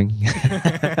this morning,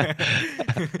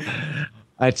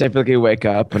 I typically wake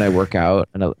up and I work out,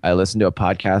 and I listen to a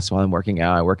podcast while I'm working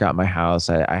out. I work out in my house.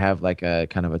 I have like a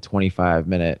kind of a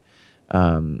 25-minute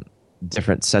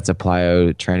different sets of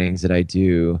plyo trainings that I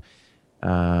do.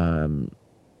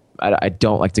 I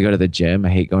don't like to go to the gym. I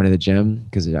hate going to the gym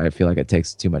because I feel like it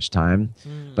takes too much time.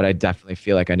 But I definitely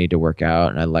feel like I need to work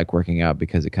out, and I like working out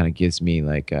because it kind of gives me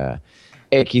like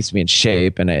it keeps me in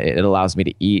shape, and it allows me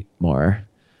to eat more.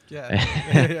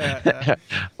 Yeah.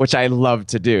 Which I love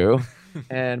to do.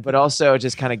 But also it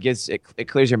just kind of it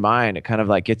clears your mind. It kind of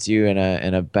like gets you in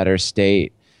a better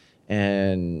state.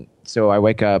 And so I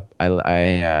wake up,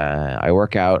 I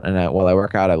work out, and while I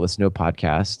work out, I listen to a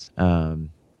podcast.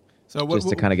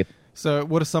 To kind of get. So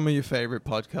what are some of your favorite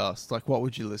podcasts? Like, what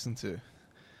would you listen to?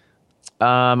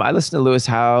 I listen to Lewis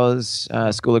Howes,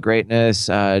 School of Greatness,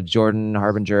 Jordan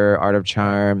Harbinger, Art of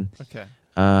Charm. Okay.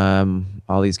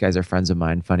 All these guys are friends of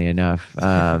mine, funny enough.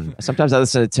 Sometimes I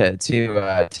listen to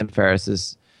Tim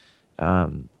Ferriss's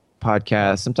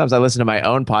podcast. Sometimes I listen to my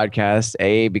own podcast,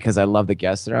 A, because I love the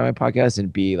guests that are on my podcast,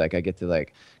 and B, like I get to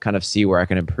like kind of see where I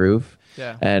can improve.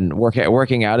 Yeah. And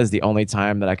working out is the only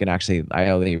time that I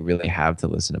only really have to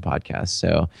listen to podcasts.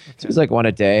 So it's like one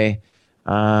a day.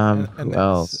 Who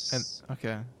else?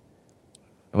 Okay.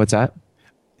 What's that?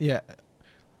 Yeah.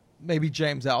 Maybe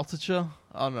James Altucher.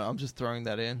 I don't know. I'm just throwing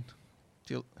that in.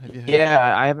 Have you heard?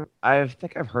 Yeah, I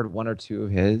think I've heard one or two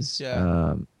of his.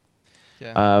 Yeah.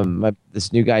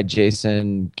 This new guy,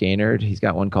 Jason Gaynard, he's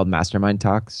got one called Mastermind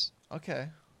Talks. Okay.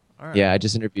 All right. Yeah, I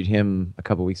just interviewed him a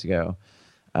couple weeks ago.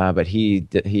 But he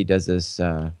does this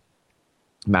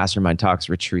Mastermind Talks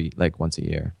retreat like once a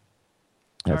year.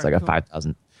 And it's like cool. a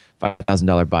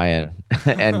 $5,000 buy-in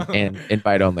and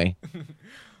invite only.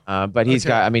 But he's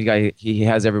got, he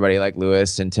has everybody like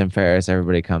Lewis and Tim Ferriss.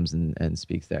 Everybody comes and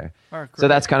speaks there. Right, so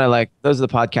that's kind of like, those are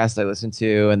the podcasts I listen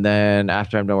to. And then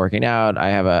after I'm done working out,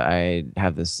 I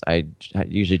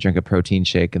usually drink a protein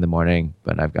shake in the morning,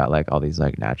 but I've got like all these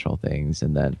like natural things.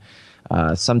 And then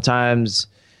sometimes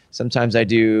I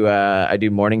do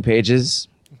morning pages.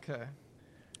 Okay.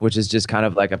 which is just kind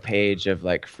of like a page of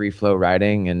like free flow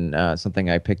writing, and something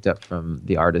I picked up from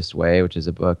The Artist Way, which is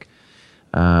a book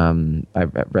I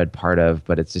read part of,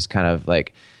 but it's just kind of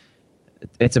like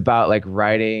it's about like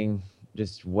writing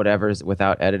just whatever's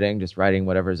without editing, just writing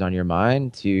whatever's on your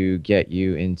mind to get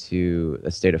you into a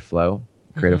state of flow,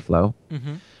 creative flow.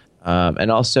 Mm-hmm.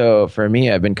 And also for me,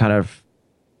 I've been kind of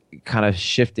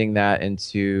shifting that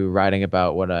into writing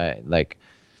about what I like,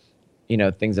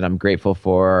 things that I'm grateful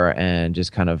for, and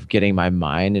just kind of getting my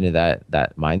mind into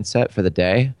that mindset for the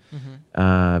day.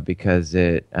 Because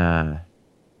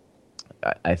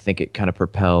I think it kind of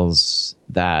propels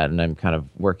that, and I'm kind of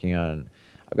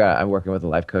I'm working with a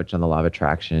life coach on the law of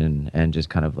attraction, and just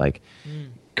kind of like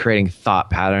creating thought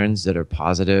patterns that are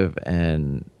positive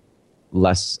and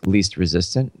least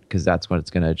resistant, because that's what it's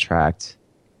going to attract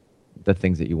the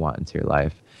things that you want into your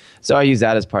life. So I use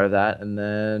that as part of that. And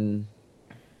then,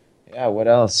 yeah, what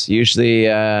else? Usually,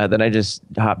 then I just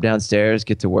hop downstairs,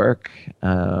 get to work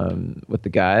with the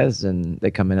guys, and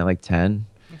they come in at like 10.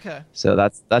 Okay. So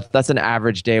that's an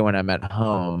average day when I'm at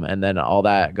home, and then all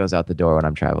that goes out the door when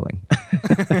I'm traveling.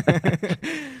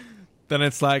 Then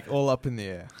it's like all up in the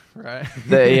air, right?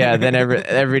 Then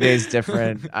every day is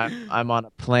different. I'm on a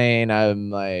plane. I'm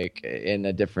like in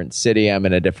a different city. I'm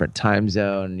in a different time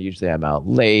zone. Usually I'm out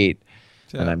late,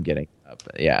 and I'm getting up.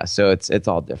 Yeah, so it's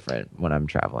all different when I'm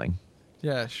traveling.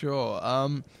 Yeah, sure.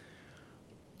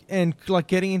 And like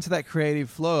getting into that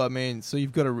creative flow. I mean, so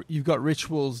you've got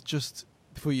rituals just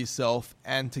for yourself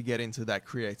and to get into that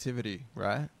creativity,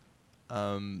 right?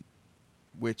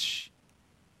 Which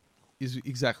is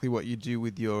exactly what you do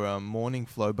with your morning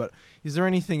flow. But is there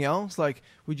anything else? Like,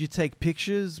 would you take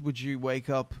pictures? Would you wake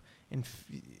up and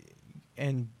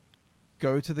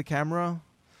go to the camera?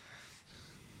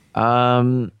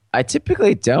 I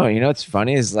typically don't. What's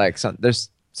funny is like there's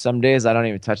some days I don't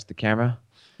even touch the camera.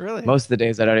 Really? Most of the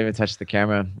days I don't even touch the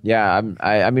camera. Yeah,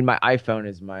 I mean my iPhone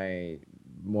is my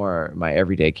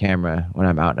everyday camera when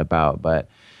I'm out and about, but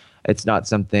it's not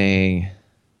something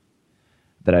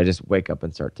that I just wake up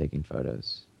and start taking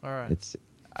photos. All right.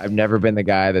 I've never been the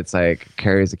guy that's like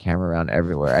carries a camera around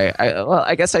everywhere. Well,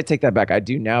 I guess I take that back. I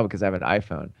do now because I have an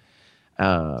iPhone.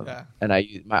 And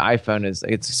my iPhone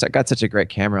it's got such a great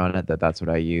camera on it that's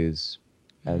what I use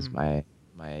as my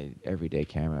everyday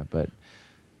camera. But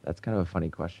that's kind of a funny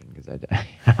question because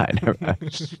I never.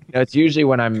 It's usually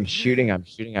when I'm shooting. I'm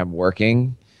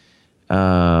working.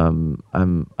 I'm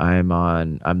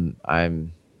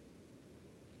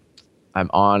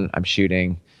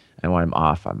shooting, and when I'm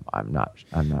off, I'm not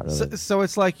really. So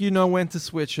it's like when to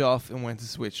switch off and when to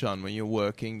switch on. When you're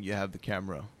working, you have the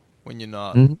camera. When you're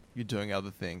not, you're doing other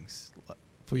things.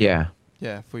 For your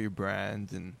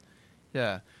brand and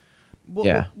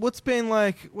What's been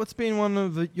one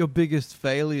of your biggest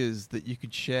failures that you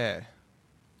could share?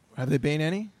 Have there been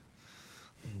any?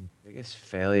 Biggest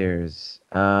failures.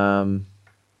 I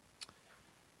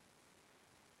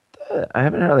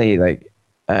haven't really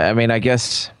I mean, I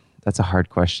guess that's a hard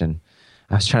question.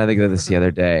 I was trying to think of this the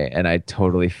other day, and I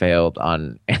totally failed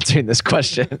on answering this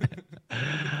question.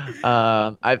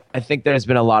 I think there's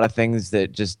been a lot of things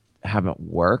that just haven't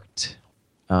worked.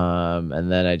 And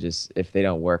then if they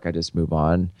don't work, I just move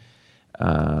on.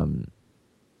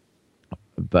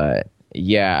 But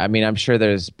yeah, I mean, I'm sure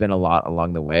there's been a lot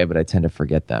along the way, but I tend to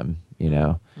forget them,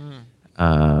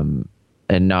 and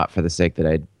not for the sake that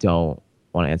I don't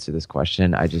want to answer this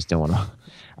question. I just don't want to.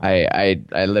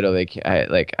 I literally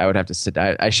I would have to sit.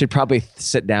 I should probably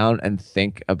sit down and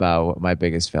think about what my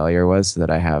biggest failure was so that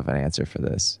I have an answer for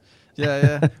this.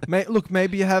 Yeah. Look,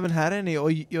 maybe you haven't had any,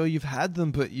 or you've had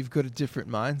them, but you've got a different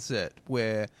mindset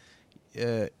where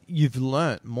you've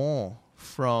learnt more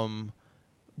from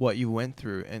what you went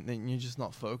through, and then you're just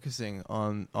not focusing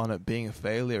on it being a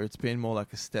failure. It's been more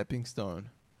like a stepping stone.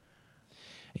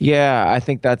 Yeah, I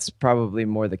think that's probably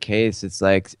more the case. It's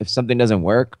like if something doesn't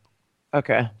work,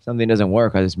 okay, something doesn't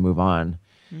work, I just move on.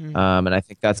 And I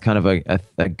think that's kind of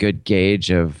a good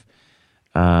gauge of,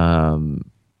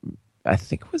 I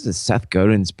think it was a Seth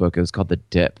Godin's book. It was called The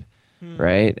Dip,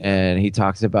 right? And he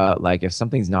talks about like if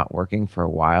something's not working for a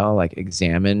while, like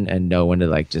examine and know when to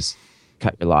like just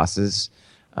cut your losses.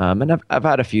 And I've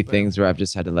had a few things where I've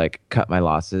just had to like cut my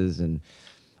losses,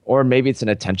 or maybe it's an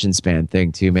attention span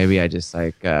thing too. Maybe I just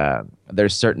like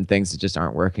there's certain things that just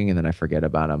aren't working, and then I forget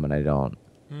about them and I don't,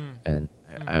 and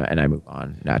I move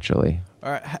on naturally.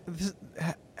 All right,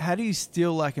 how do you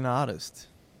steal like an artist?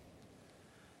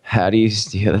 How do you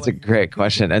steal? That's a great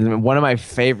question. And one of my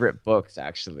favorite books,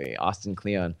 actually, Austin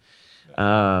Kleon.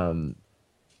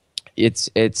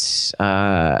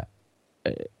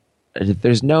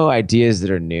 There's no ideas that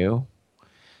are new.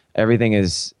 everything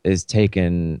is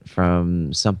taken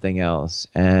from something else.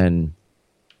 And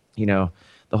you know,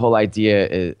 the whole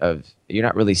idea of you're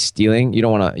not really stealing. You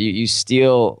don't want to. You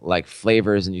steal like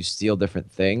flavors and you steal different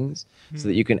things so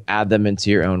that you can add them into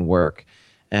your own work.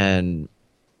 And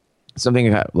something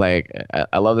about, like,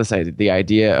 I love this idea, the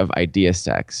idea of idea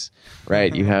sex,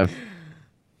 right? You have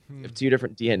two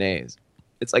different DNAs.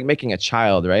 It's like making a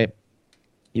child, right?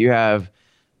 You have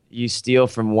you steal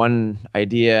from one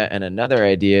idea and another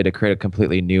idea to create a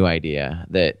completely new idea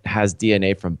that has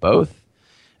DNA from both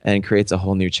and creates a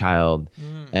whole new child.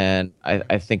 And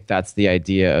I think that's the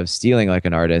idea of stealing like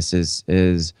an artist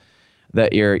is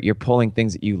that you're pulling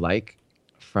things that you like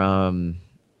from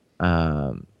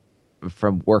um,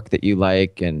 from work that you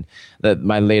like. And that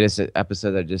my latest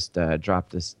episode that I just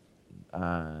dropped this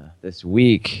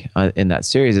week in that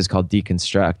series is called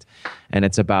Deconstruct, and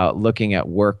it's about looking at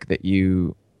work that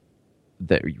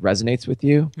resonates with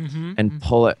you and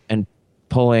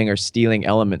pulling or stealing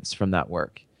elements from that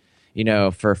work. You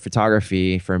know, for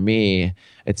photography, for me,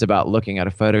 it's about looking at a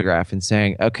photograph and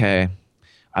saying, okay,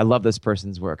 I love this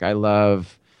person's work. I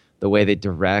love the way they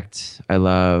direct. I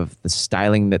love the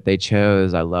styling that they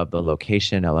chose. I love the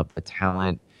location. I love the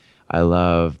talent. I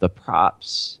love the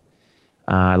props.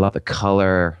 I love the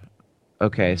color.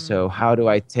 Okay, so how do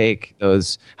I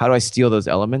steal those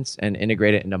elements and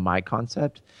integrate it into my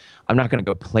concept? I'm not going to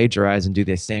go plagiarize and do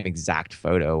the same exact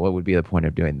photo. What would be the point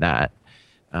of doing that?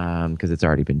 Because it's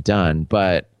already been done.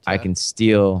 But I can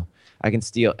steal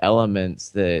elements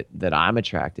that I'm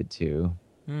attracted to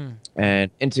and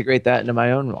integrate that into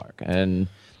my own work. And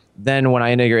then when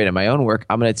I integrate it in my own work,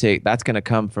 that's going to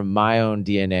come from my own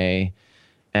DNA,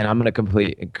 and I'm going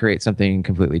to create something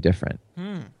completely different.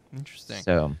 Interesting.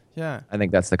 So Yeah. I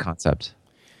think that's the concept.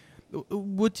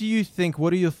 What do you think?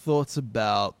 What are your thoughts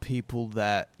about people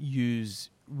that use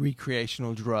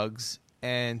recreational drugs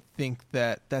and think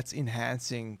that that's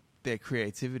enhancing their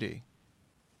creativity?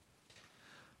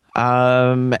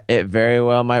 It very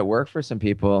well might work for some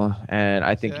people, and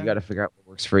I think you got to figure out what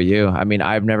works for you. I mean,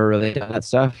 I've never really done that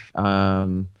stuff.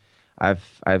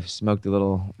 I've smoked a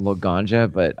little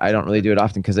ganja, but I don't really do it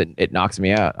often because it knocks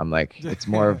me out. I'm like, it's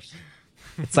more of,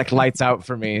 it's like lights out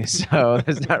for me, so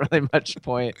there's not really much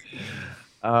point.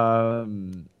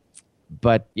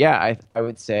 But yeah, I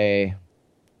would say,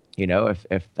 you know,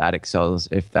 if that excels,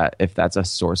 if that's a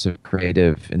source of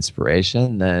creative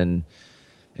inspiration, then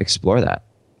explore that.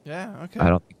 Yeah. Okay.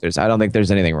 I don't think there's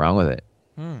anything wrong with it.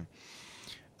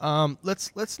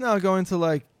 Let's now go into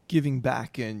like giving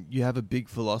back, and you have a big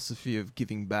philosophy of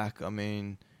giving back. I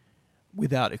mean,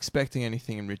 without expecting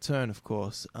anything in return, of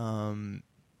course.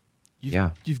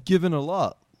 You've given a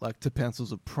lot, like to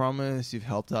Pencils of Promise. You've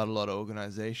helped out a lot of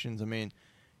organizations. I mean,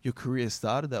 your career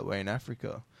started that way in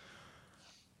Africa.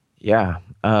 Yeah,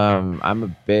 I'm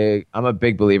a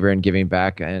big believer in giving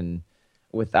back, and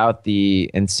without the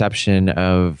inception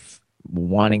of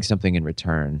wanting something in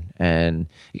return. And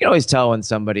you can always tell when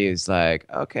somebody is like,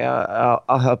 okay,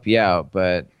 I'll help you out,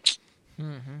 but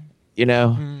you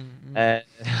know, and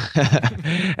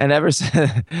and ever since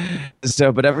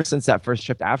that first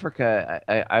trip to Africa,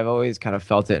 I've always kind of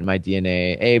felt it in my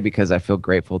DNA. Because I feel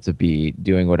grateful to be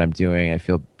doing what I'm doing. I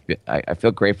feel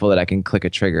grateful that I can click a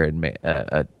trigger and make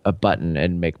a button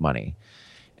and make money.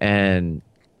 And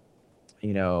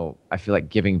you know, I feel like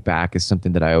giving back is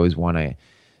something that I always want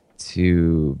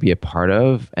to be a part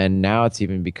of. And now it's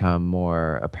even become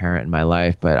more apparent in my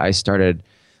life. But I started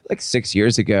like 6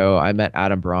 years ago. I met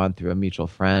Adam Braun through a mutual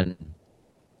friend.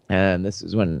 And this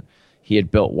is when he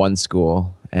had built one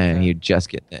school and he'd just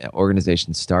get the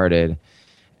organization started.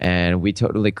 And we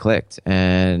totally clicked.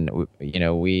 And, you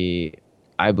know,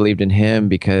 I believed in him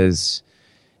because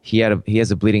he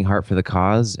has a bleeding heart for the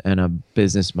cause and a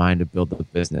business mind to build the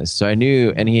business. So I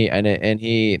knew, and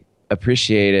he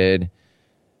appreciates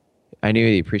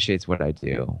what I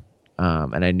do.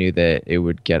 And I knew that it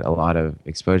would get a lot of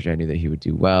exposure. I knew that he would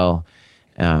do well.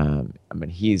 I mean,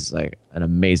 he's like an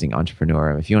amazing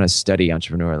entrepreneur. If you want to study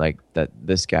entrepreneur like that,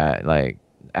 this guy, like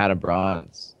Adam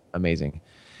Braun's amazing.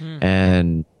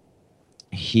 And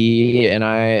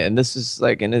this is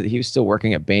like, and he was still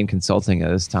working at Bain Consulting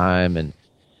at this time. And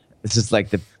this is like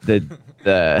the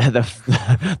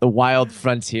wild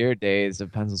frontier days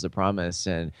of Pencils of Promise.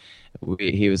 And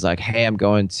he was like, hey, I'm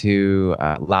going to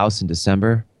Laos in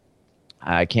December.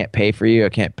 I can't pay for you. I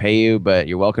can't pay you, but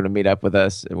you're welcome to meet up with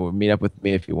us. Meet up with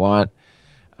me if you want.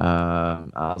 I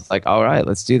was like, all right,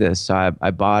 let's do this. So I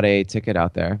bought a ticket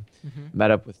out there, met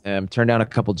up with him, turned down a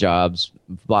couple jobs,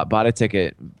 bought a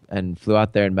ticket, and flew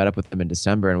out there and met up with him in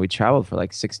December. And we traveled for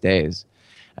like 6 days.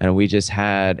 And we just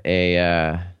had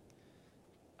a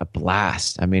a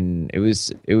blast. I mean, it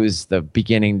was the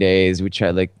beginning days. We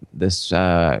tried, like, this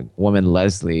woman,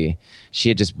 Leslie. She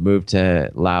had just moved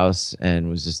to Laos and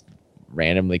was just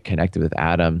randomly connected with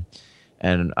Adam,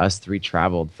 and us three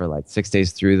traveled for like 6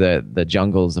 days through the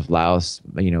jungles of Laos,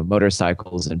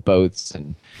 motorcycles and boats,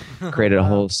 and created a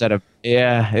whole set of,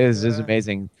 it was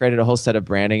amazing. Created a whole set of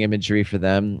branding imagery for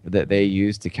them that they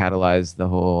used to catalyze the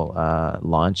whole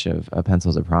launch of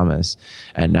Pencils of Promise.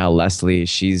 And now Leslie,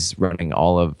 she's running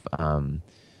all of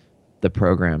the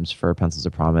programs for Pencils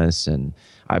of Promise, and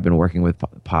I've been working with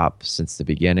Pop since the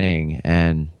beginning,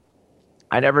 and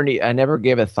I never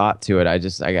gave a thought to it.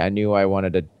 I knew I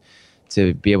wanted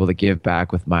to be able to give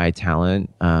back with my talent,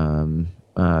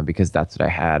 because that's what I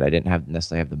had. I didn't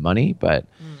necessarily have the money, but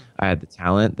I had the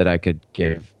talent that I could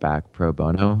give back pro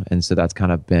bono. And so that's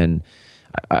kind of been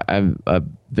a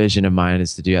vision of mine,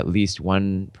 is to do at least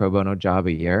one pro bono job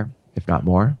a year, if not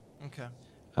more. Okay.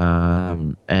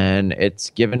 And it's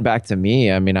given back to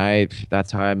me. I mean,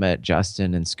 that's how I met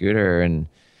Justin and Scooter and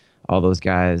all those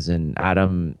guys. And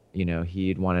Adam,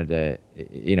 he'd wanted to,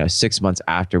 6 months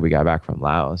after we got back from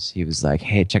Laos, he was like,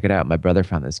 "Hey, check it out. My brother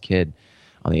found this kid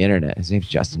on the internet. His name's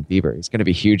Justin Bieber. He's going to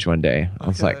be huge one day." I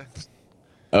was like,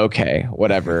 okay,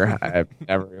 whatever. I've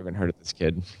never even heard of this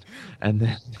kid. And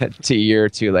then a year or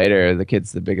two later, the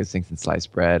kid's the biggest thing since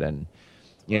sliced bread. And,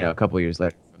 a couple of years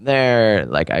later from there,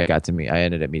 like, I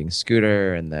ended up meeting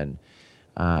Scooter. And then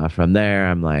from there,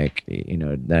 I'm like,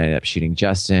 then I ended up shooting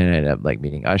Justin. I ended up like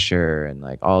meeting Usher and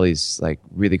like all these like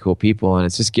really cool people. And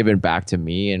it's just given back to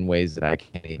me in ways that I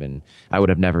would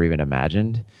have never even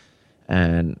imagined.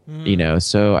 And,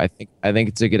 so I think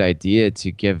it's a good idea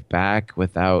to give back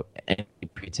without any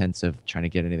pretense of trying to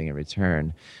get anything in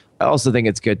return. I also think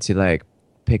it's good to like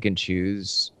pick and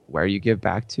choose where you give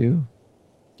back to.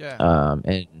 Yeah.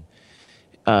 And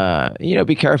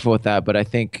be careful with that. But I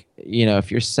think, if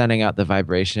you're sending out the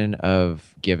vibration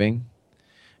of giving,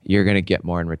 you're going to get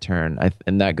more in return.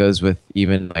 And that goes with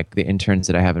even like the interns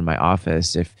that I have in my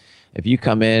office. If you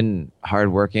come in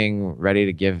hardworking, ready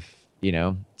to give,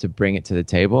 to bring it to the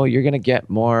table, you're going to get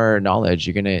more knowledge.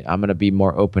 I'm going to be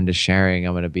more open to sharing.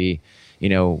 I'm going to be,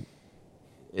 I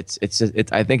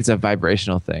think it's a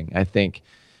vibrational thing. I think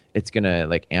it's going to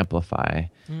like amplify.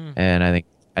 And I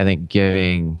think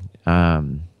giving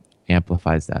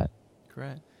amplifies that.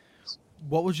 Great.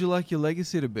 What would you like your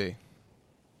legacy to be?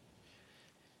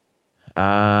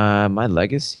 My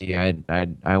legacy,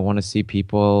 I want to see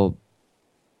people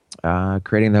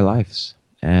creating their lives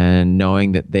and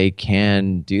knowing that they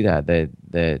can do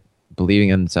that believing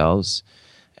in themselves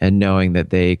and knowing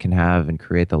that they can have and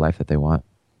create the life that they want.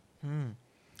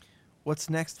 What's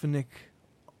next for Nick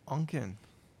Onken?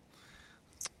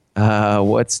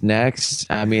 What's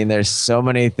next? I mean, there's so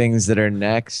many things that are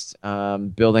next.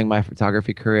 Building my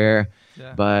photography career,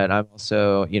 but I'm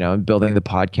also, I'm building the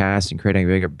podcast and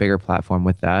creating a bigger platform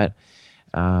with that.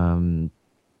 And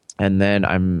then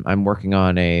I'm working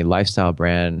on a lifestyle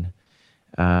brand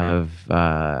of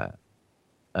where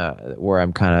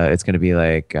I'm it's going to be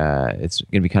like it's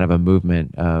going to be kind of a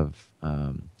movement of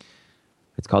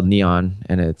it's called Neon,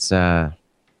 and it's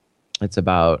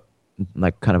about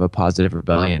like kind of a positive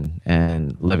rebellion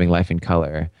and living life in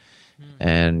color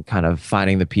and kind of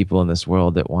finding the people in this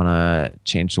world that want to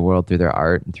change the world through their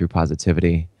art and through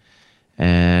positivity.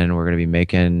 And we're going to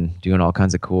be doing all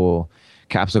kinds of cool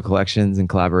capsule collections and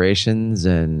collaborations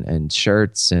and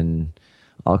shirts and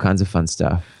all kinds of fun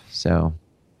stuff. So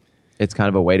it's kind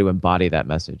of a way to embody that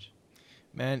message.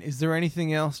 Man, is there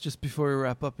anything else, just before we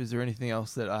wrap up, is there anything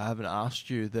else that I haven't asked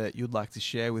you that you'd like to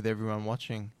share with everyone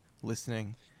watching,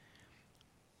 listening?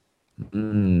 I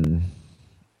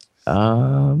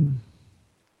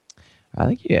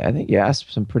think you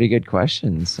asked some pretty good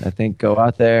questions. I think go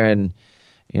out there and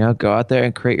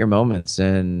create your moments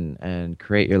and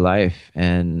create your life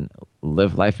and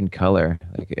live life in color.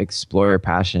 Like explore your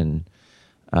passion,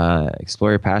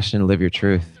 live your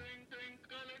truth.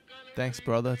 Thanks,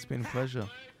 brother. It's been a pleasure.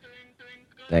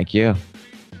 Thank you.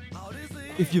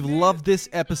 If you've loved this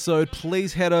episode,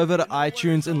 please head over to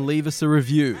iTunes and leave us a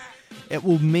review. It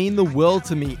will mean the world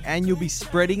to me, and you'll be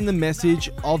spreading the message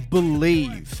of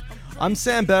believe. I'm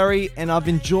Sam Barry, and I've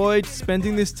enjoyed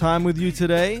spending this time with you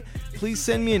today. Please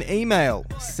send me an email,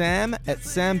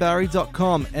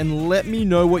 sam@sambarry.com, and let me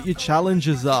know what your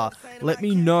challenges are. Let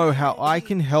me know how I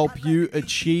can help you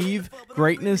achieve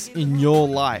greatness in your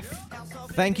life.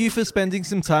 Thank you for spending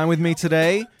some time with me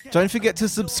today. Don't forget to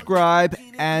subscribe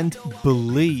and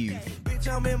believe.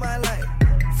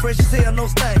 Fresh as hell, no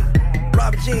stain.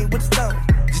 Robert Jean with the stone.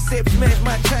 Just said smash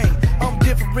my chain. I'm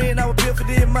different, I was built for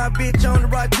this. My bitch on the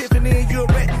right Tiffany. And you're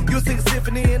a rat. You'll sing a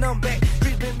symphony and I'm back.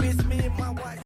 been miss me and my wife.